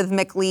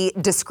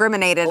algorithmically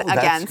discriminated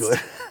against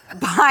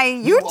by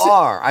YouTube. You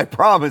are, I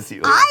promise you.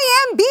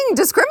 I am being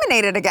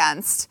discriminated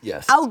against.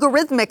 Yes.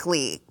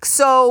 Algorithmically.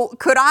 So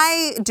do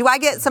I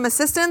get some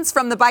assistance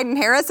from the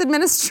Biden-Harris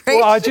administration?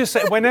 Well, I just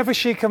say, whenever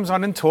she comes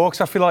on and talks,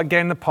 I feel like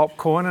getting the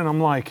popcorn and I'm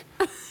like,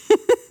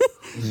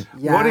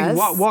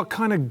 yes. What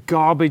kind of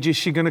garbage is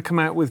she going to come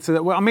out with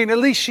today? Well, I mean, at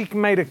least she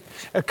made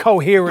a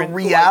coherent... The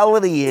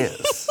reality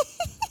is...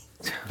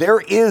 There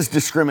is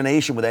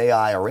discrimination with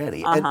AI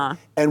already.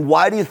 And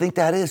why do you think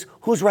that is?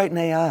 Who's writing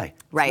AI?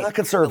 Right. It's not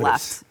conservatives.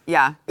 The left.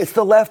 Yeah. It's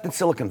the left in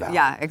Silicon Valley.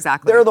 Yeah,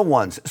 exactly. They're the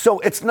ones. So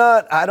it's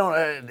not,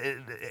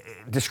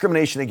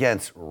 discrimination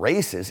against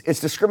races. It's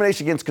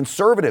discrimination against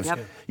conservatives. Yep.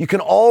 You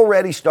can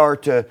already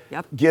start to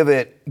give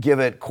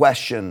it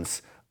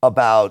questions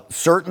about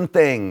certain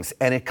things,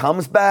 and it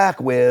comes back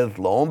with,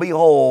 lo and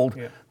behold,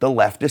 the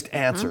leftist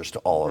answers to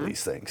all of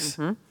these things.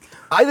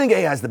 I think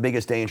AI is the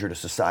biggest danger to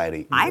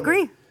society. I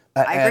agree.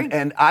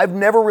 And I've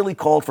never really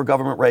called for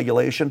government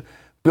regulation.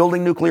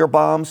 Building nuclear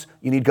bombs,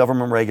 you need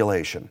government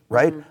regulation,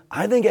 right?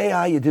 I think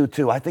AI, you do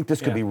too. I think this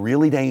could be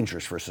really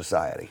dangerous for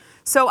society.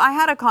 So I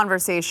had a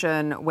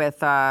conversation with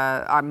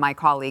my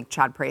colleague,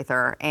 Chad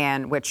Prather,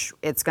 and which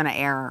it's going to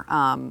air,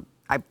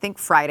 I think,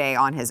 Friday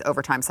on his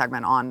Overtime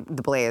segment on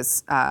the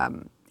Blaze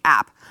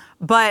app.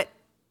 But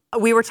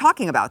we were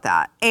talking about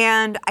that.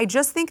 And I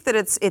just think that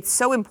it's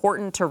so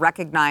important to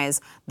recognize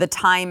the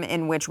time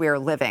in which we are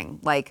living.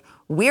 Like,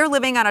 we're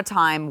living at a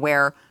time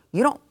where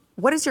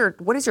what is your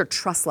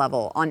trust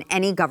level on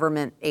any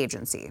government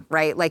agency,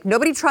 right? Like,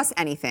 nobody trusts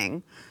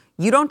anything.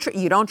 You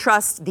don't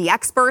trust the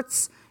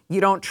experts.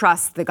 You don't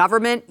trust the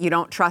government. You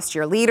don't trust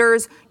your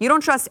leaders. You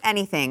don't trust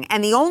anything.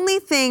 And the only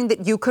thing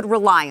that you could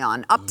rely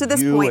on up to this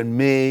point... You and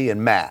me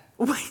and Matt.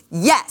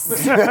 Yes,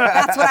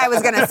 that's what I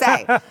was going to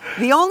say.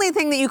 The only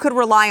thing that you could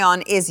rely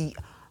on is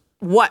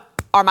what?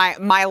 Are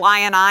my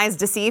lion eyes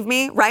deceive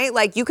me, right?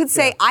 Like, you could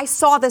say, I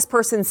saw this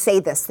person say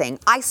this thing.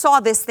 I saw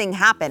this thing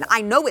happen.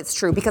 I know it's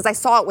true because I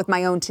saw it with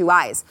my own two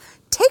eyes.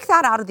 Take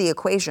that out of the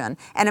equation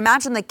and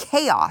imagine the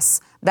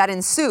chaos that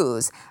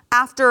ensues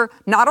after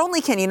not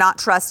only can you not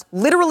trust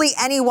literally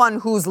anyone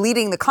who's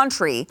leading the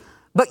country,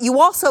 but you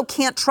also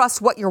can't trust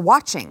what you're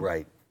watching.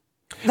 Right.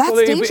 That's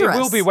dangerous. It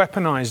will be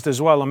weaponized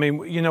as well. I mean,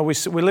 we're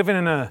living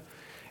in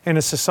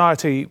a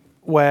society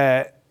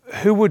where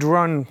who would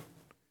run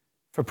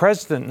for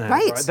president now?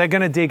 Right. They're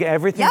going to dig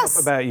everything up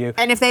about you.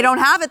 And if they don't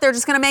have it, they're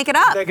just going to make it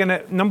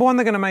up. Number one,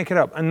 they're going to make it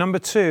up. And number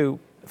two,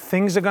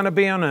 things are going to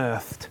be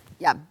unearthed.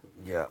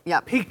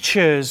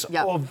 Pictures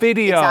or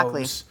videos.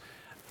 Exactly.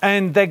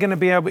 And they're going to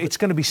be it's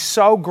going to be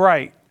so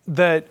great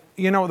that,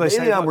 you know what they say?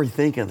 Maybe I'm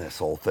rethinking this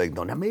whole thing,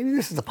 though. Now, maybe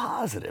this is a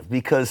positive,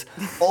 because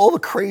all the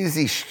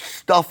crazy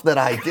stuff that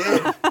I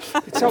did,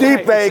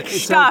 deep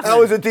fake, that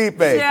was a deep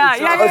fake.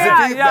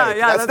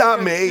 That's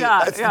not me.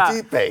 That's a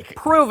deep fake.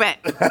 Prove it.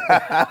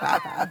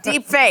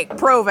 Deep fake.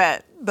 Prove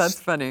it. That's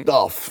funny.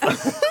 Stuff.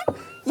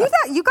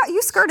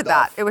 You skirted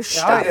that. It was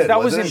stuff. That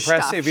was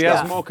impressive. He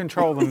has more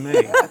control than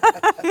me.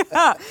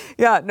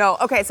 No.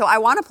 Okay, so I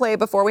want to play,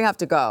 before we have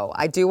to go,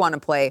 I do want to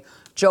play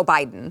Joe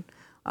Biden,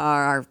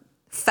 our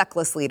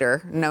feckless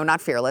leader, no, not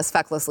fearless,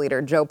 feckless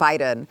leader, Joe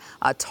Biden,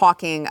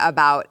 talking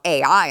about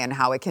AI and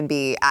how it can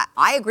be,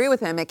 I agree with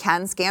him, it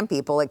can scam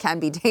people, it can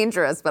be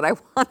dangerous, but I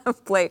want to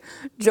play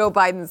Joe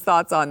Biden's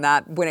thoughts on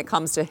that when it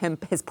comes to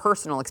his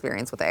personal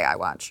experience with AI.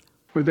 Watch.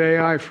 With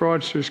AI,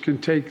 fraudsters can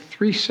take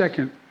 3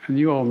 second, and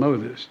you all know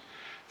this,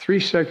 3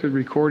 second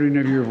recording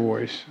of your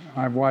voice.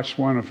 I've watched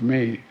one of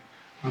me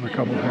on a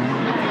couple of things.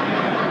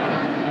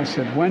 I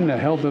said, when the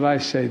hell did I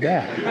say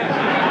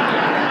that?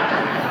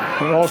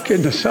 But all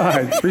kidding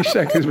aside, 3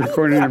 seconds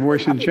recording your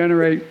voice and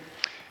generate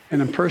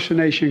an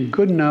impersonation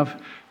good enough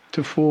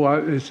to fool, I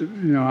was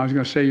going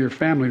to say your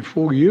family,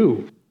 fool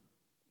you.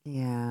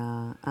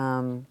 Yeah.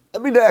 I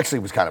mean, that actually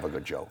was kind of a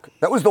good joke.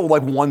 That was the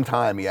one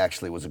time he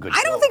actually was a good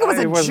joke. I don't think it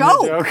was a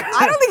joke.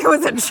 I don't think it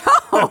was a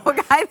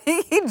joke. I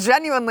think he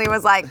genuinely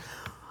was like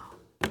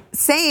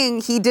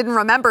saying he didn't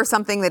remember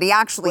something that he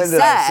actually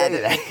said.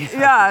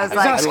 Yeah, it's He's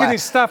like, asking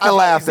his stuff. I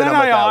laughed at him.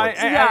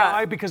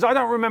 AI, because I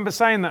don't remember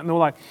saying that. And they're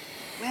like,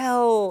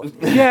 well,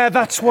 yeah,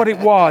 that's what it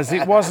was.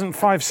 It wasn't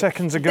 5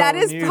 seconds ago. that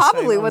is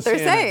probably what they're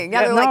saying.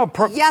 Yeah, they're like,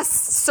 yes,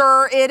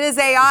 sir, it is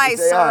AI,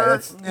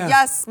 sir.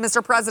 Yes,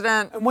 Mr.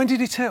 President. And when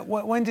did he turn?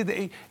 When did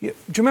he? Do you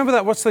remember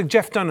that? What's the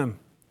Jeff Dunham?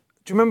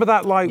 Do you remember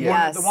that?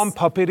 The one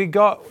puppet he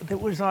got.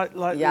 That was like.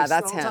 Yeah,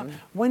 that's him.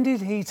 When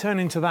did he turn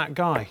into that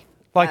guy?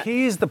 Like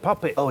he is the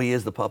puppet. Oh, he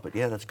is the puppet.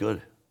 Yeah, that's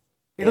good.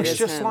 He looks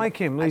just like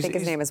him. I think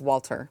his name is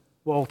Walter.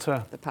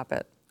 Walter. The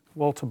puppet.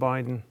 Walter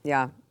Biden.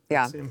 Yeah.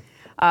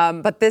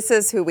 But this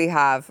is who we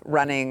have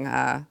running.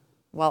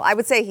 Well, I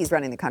would say he's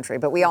running the country,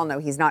 but we all know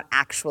he's not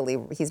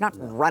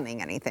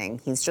running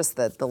anything. He's just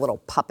the little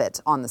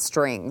puppet on the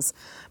strings.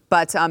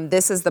 But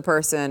this is the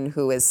person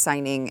who is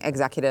signing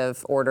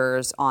executive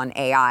orders on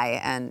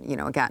AI. And,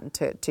 again,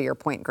 to your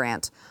point,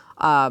 Grant,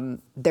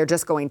 they're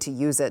just going to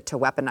use it to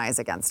weaponize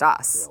against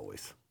us.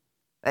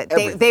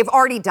 They've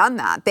already done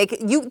that.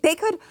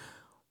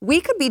 We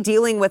could be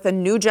dealing with a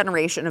new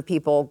generation of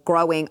people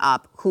growing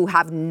up who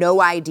have no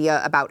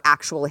idea about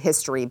actual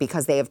history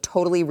because they have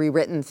totally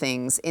rewritten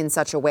things in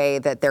such a way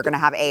that they're going to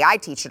have AI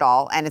teach it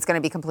all, and it's going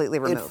to be completely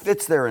removed. It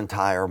fits their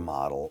entire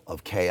model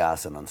of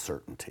chaos and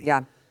uncertainty.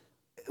 Yeah.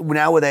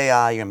 Now with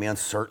AI, you're going to be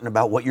uncertain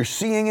about what you're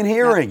seeing and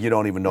hearing. You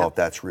don't even know if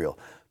that's real.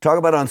 Talk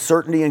about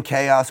uncertainty and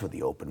chaos with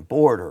the open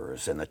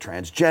borders and the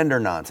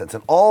transgender nonsense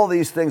and all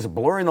these things,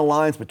 blurring the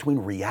lines between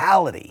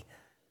reality.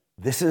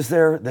 This is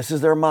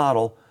their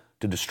model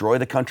to destroy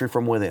the country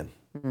from within.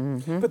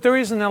 Mm-hmm. But there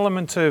is an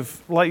element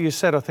of, like you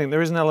said, I think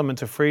there is an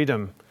element of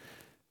freedom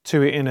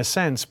to it in a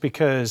sense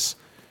because,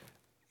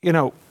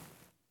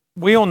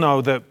 we all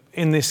know that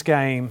in this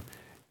game,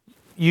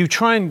 you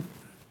try and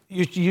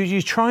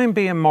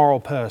be a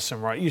moral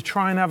person, right? You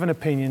try and have an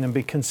opinion and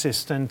be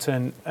consistent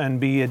and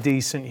be a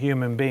decent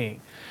human being.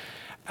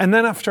 And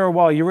then after a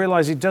while, you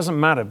realize it doesn't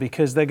matter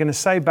because they're going to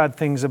say bad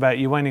things about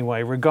you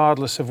anyway,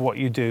 regardless of what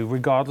you do,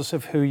 regardless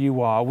of who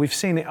you are. We've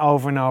seen it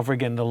over and over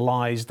again, the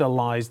lies.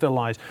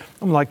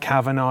 I'm like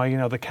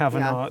Kavanaugh, the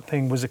Kavanaugh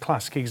thing was a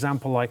classic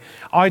example. Like,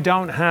 I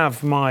don't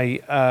have my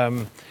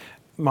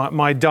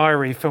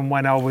diary from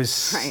when I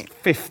was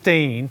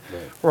 15,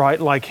 right,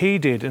 like he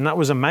did, and that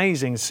was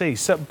amazing to see.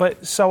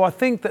 So I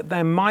think that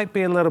there might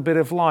be a little bit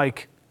of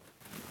like,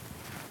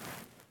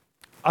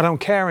 I don't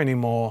care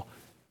anymore.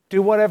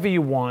 Do whatever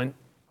you want.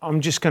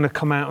 I'm just going to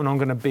come out and I'm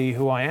going to be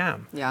who I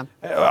am. Yeah.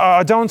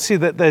 I don't see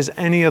that there's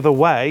any other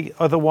way.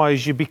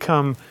 Otherwise, you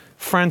become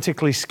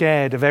frantically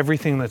scared of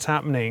everything that's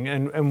happening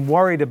and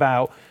worried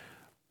about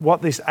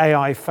what this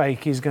AI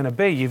fake is going to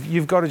be.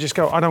 You've got to just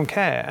go, I don't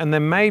care. And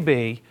then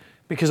maybe,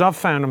 because I've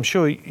found, I'm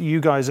sure you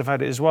guys have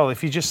had it as well,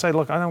 if you just say,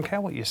 look, I don't care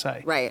what you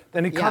say,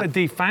 then it kind of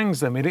defangs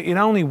them. It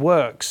only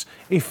works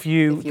if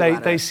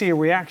they see a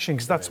reaction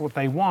because that's what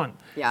they want.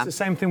 Yeah. It's the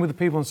same thing with the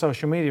people on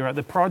social media, right?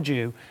 They prod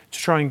you to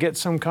try and get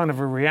some kind of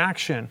a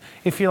reaction.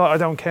 If you're like, I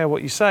don't care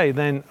what you say,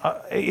 then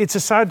it's a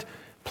sad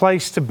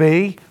place to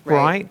be,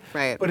 right?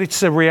 But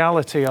it's a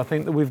reality, I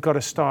think, that we've got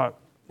to start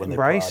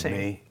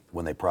embracing.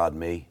 When they prod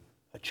me,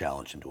 I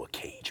challenge them to a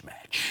cage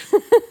match.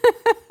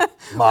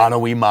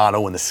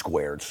 Mano-y-mano in the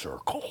squared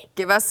circle.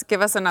 Give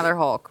us another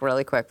Hulk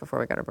really quick before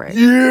we go to break.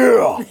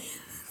 Yeah!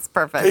 It's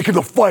perfect. Taking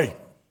the fight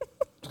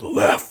to the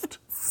left.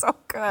 So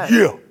good.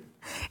 Yeah.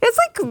 It's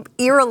like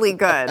eerily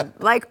good.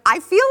 Like, I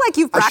feel like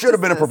you've practiced I should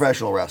have been this. a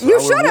professional wrestler. You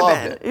should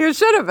have been. You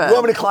should have been. You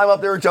want me to climb up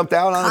there and jump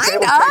down on the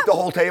table and take the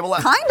whole table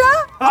out?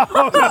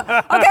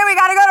 Kinda. Okay, we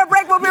gotta go to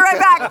break. We'll be right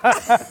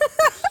back.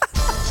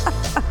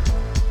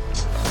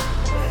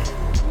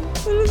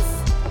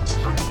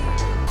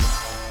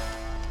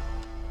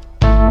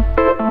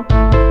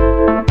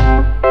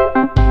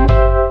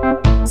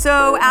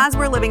 So as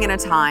we're living in a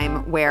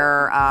time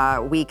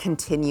where we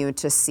continue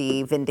to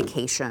see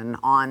vindication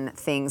on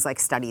things like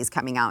studies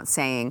coming out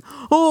saying,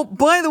 oh,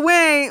 by the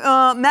way,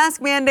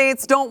 mask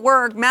mandates don't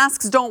work,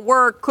 masks don't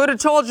work, could have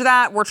told you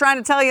that, we're trying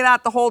to tell you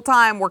that the whole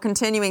time, we're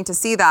continuing to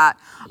see that.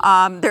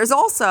 There's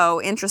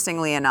also,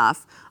 interestingly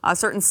enough, a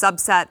certain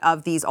subset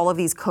of all of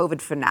these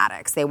COVID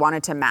fanatics. They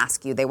wanted to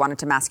mask you. They wanted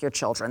to mask your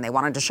children. They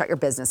wanted to shut your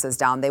businesses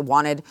down. They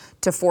wanted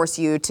to force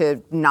you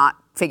to not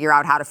figure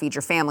out how to feed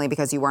your family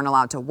because you weren't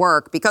allowed to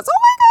work because, oh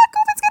my God,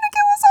 COVID's going to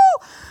kill us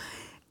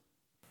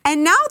all.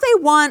 And now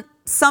they want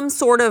some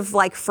sort of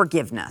like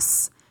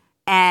forgiveness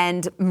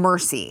and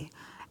mercy.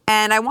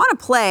 And I want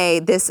to play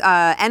this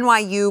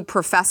NYU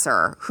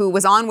professor who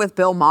was on with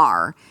Bill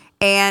Maher.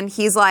 And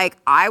he's like,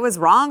 I was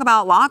wrong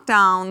about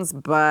lockdowns,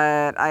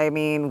 but I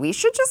mean, we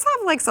should just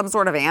have like some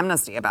sort of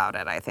amnesty about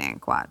it, I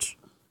think. Watch.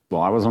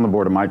 Well, I was on the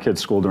board of my kid's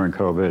school during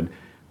COVID.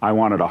 I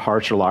wanted a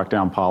harsher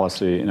lockdown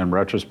policy, and in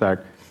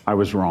retrospect, I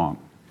was wrong.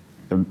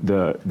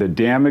 The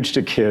damage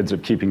to kids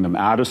of keeping them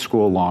out of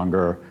school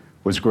longer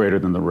was greater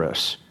than the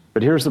risks.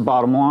 But here's the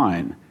bottom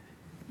line.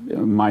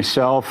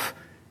 Myself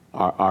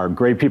our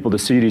great people, the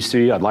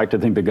CDC, I'd like to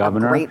think the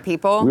governor. Great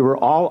people. We were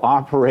all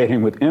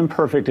operating with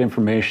imperfect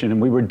information,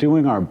 and we were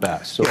doing our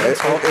best. So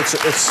Let's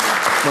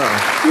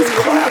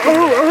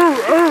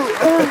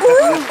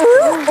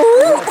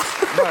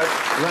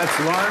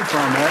learn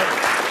from it.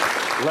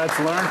 Let's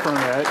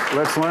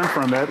learn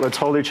from it. Let's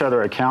hold each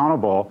other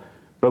accountable.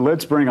 But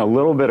let's bring a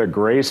little bit of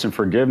grace and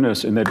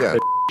forgiveness in the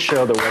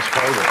show that was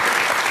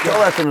COVID. Tell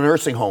that to the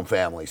nursing home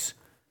families.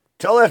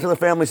 Tell that to the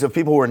families of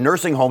people who are in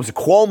nursing homes.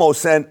 Cuomo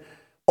sent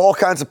all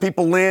kinds of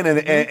people in,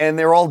 and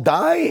they're all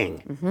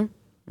dying.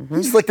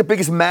 He's like the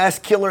biggest mass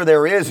killer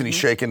there is, and he's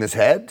shaking his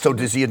head. So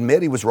does he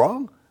admit he was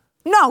wrong?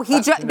 No,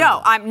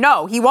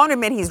 he won't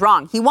admit he's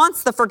wrong. He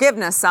wants the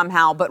forgiveness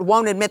somehow, but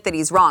won't admit that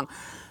he's wrong.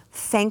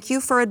 Thank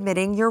you for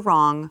admitting you're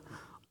wrong.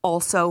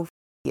 Also,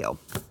 you.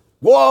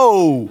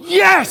 Whoa!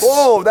 Yes!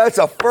 Whoa, that's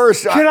a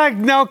first. Can I?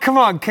 No, come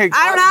on, Kate.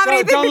 I don't have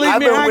anything. Don't leave me I've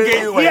been with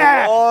hanging. you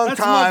a long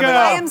time, and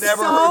I I've am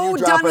never heard so you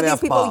drop done an with these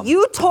F-bomb. people.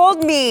 You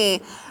told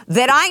me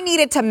that I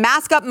needed to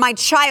mask up my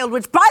child,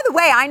 which, by the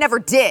way, I never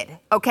did,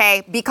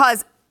 okay?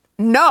 Because,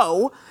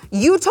 no,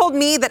 you told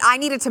me that I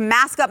needed to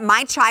mask up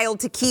my child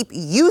to keep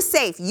you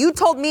safe. You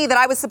told me that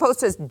I was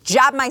supposed to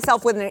jab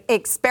myself with an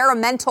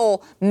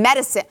experimental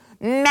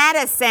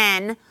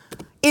medicine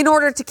in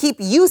order to keep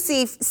you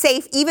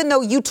safe, even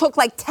though you took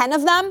like 10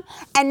 of them,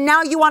 and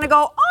now you want to go,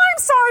 oh, I'm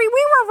sorry,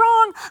 we were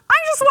wrong.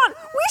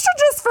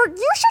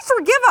 You should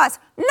forgive us.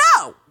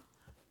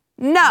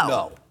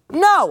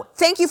 No.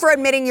 Thank you for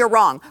admitting you're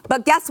wrong.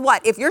 But guess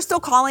what? If you're still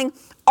calling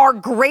our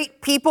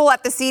great people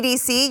at the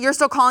CDC, you're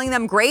still calling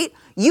them great,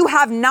 you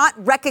have not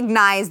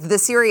recognized the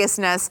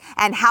seriousness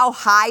and how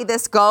high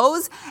this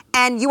goes,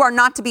 and you are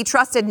not to be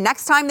trusted.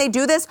 Next time they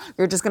do this,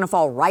 you're just going to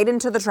fall right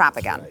into the trap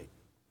again. Right.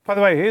 By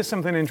the way, here's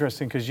something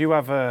interesting, because you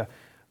have a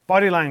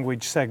body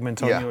language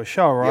segment on your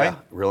show, right? Yeah,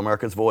 Real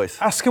America's Voice.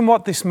 Ask them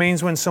what this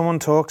means when someone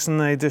talks and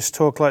they just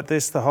talk like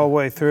this the whole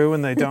way through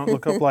and they don't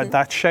look up like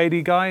that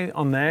shady guy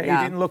on there. Yeah.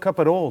 He didn't look up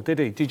at all, did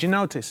he? Did you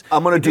notice?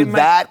 I'm going to do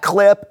that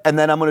clip, and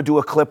then I'm going to do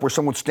a clip where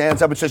someone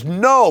stands up and says,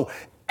 no,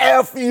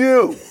 F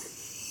you.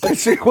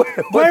 Let's see what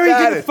Where are you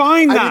going to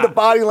find that? I need the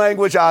body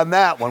language on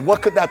that one.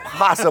 What could that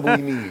possibly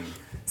mean?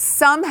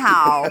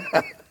 Somehow,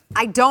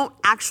 I don't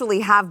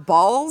actually have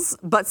balls,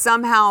 but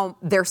somehow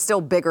they're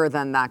still bigger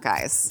than that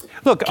guy's.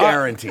 Look,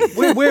 guaranteed.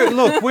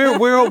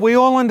 We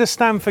all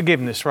understand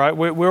forgiveness, right?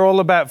 We're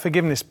all about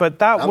forgiveness, but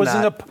that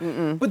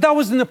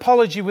was an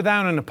apology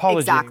without an apology.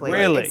 Exactly.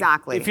 Really.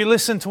 Exactly. If you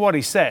listen to what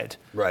he said.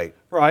 Right.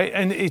 Right,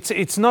 and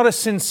it's not a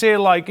sincere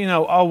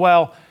oh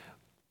well,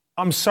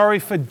 I'm sorry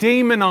for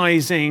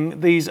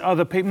demonizing these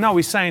other people. No,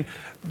 he's saying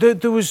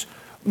that there was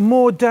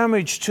more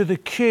damage to the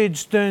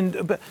kids than.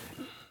 But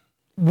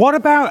what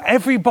about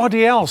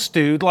everybody else,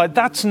 dude? Like,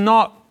 that's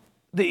not.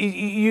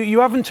 You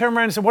haven't turned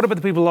around and said, what about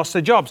the people who lost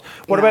their jobs?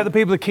 What about the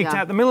people that kicked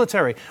out the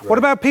military? Right. What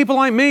about people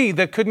like me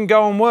that couldn't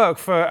go and work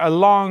for a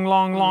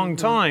long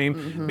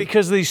time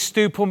because of these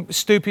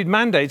stupid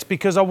mandates,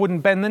 because I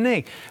wouldn't bend the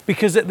knee?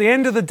 Because at the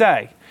end of the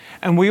day,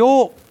 and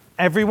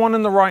everyone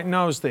on the right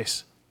knows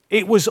this,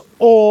 it was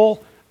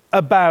all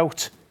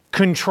about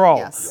control.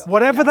 Yes.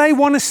 Whatever they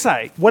want to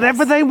say,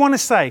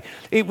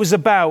 it was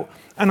about,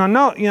 and I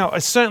know,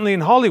 certainly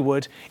in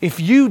Hollywood, if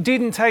you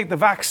didn't take the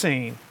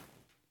vaccine,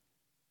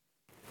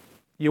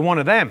 you're one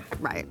of them.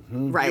 Right.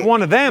 You're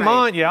one of them,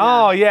 aren't you?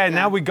 Yeah. Oh, yeah,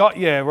 now we got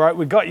you, right?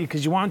 We got you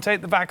because you won't take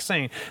the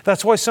vaccine.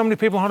 That's why so many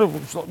people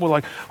were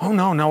like, oh,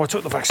 no, I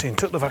took the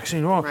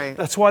vaccine wrong. Right.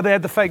 That's why they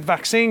had the fake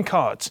vaccine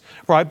cards,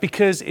 right?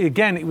 Because,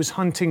 again, it was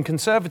hunting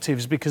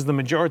conservatives, because the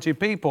majority of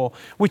people,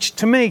 which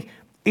to me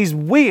is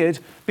weird,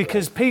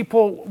 because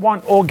people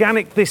want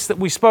organic this that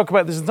we spoke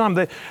about this time.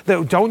 That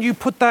don't you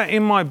put that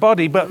in my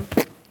body, but...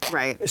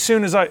 Right. As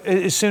soon as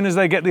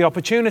they get the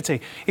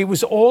opportunity. It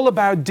was all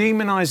about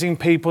demonizing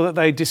people that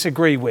they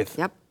disagree with.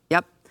 Yep.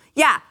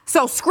 Yeah,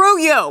 so screw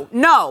you.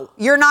 No,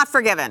 you're not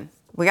forgiven.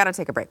 We got to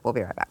take a break. We'll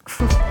be right back.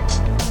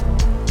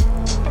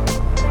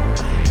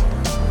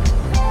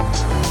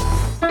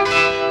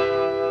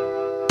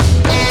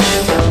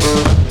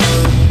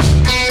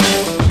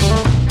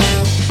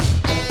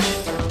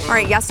 All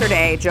right,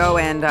 yesterday, Joe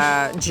and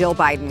Jill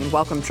Biden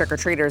welcomed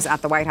trick-or-treaters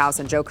at the White House,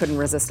 and Joe couldn't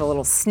resist a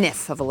little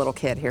sniff of a little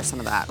kid. Here's some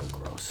of that.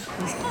 Gross.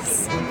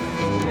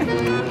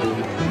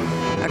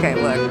 Okay,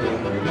 look.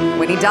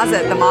 When he does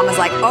it, the mom is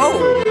like,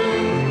 oh.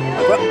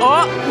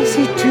 What's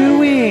he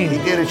doing? He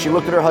did it. She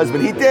looked at her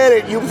husband. He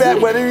did it. You bet,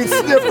 whether he'd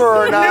sniff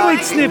her or not. I knew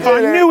he'd sniff. I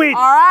knew it.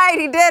 All right,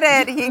 he did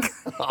it.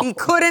 He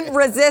couldn't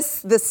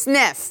resist the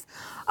sniff.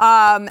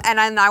 And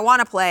I want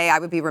to play, I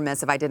would be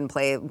remiss if I didn't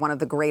play one of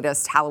the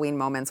greatest Halloween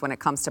moments when it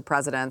comes to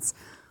presidents.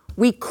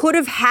 We could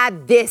have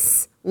had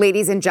this,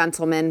 ladies and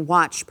gentlemen.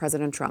 Watch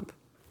President Trump.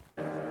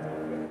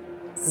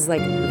 This is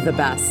like the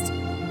best.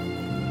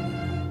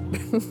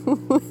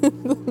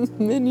 The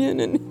minion,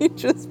 and he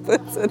just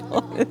puts it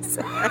on his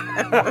head.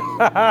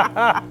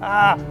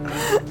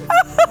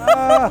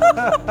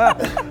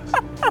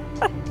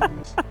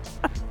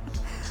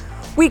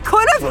 We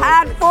could have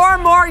had 4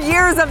 more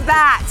years of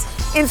that.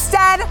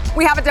 Instead,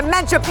 we have a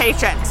dementia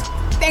patient.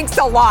 Thanks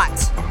a lot.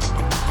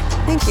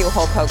 Thank you,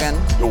 Hulk Hogan.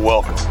 You're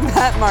welcome.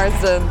 Matt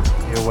Marsden.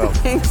 You're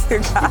welcome. Thanks, you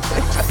guys.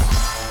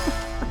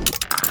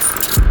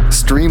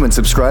 Stream and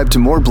subscribe to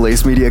more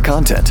Blaze Media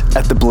content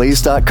at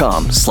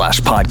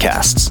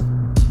theblaze.com/podcasts.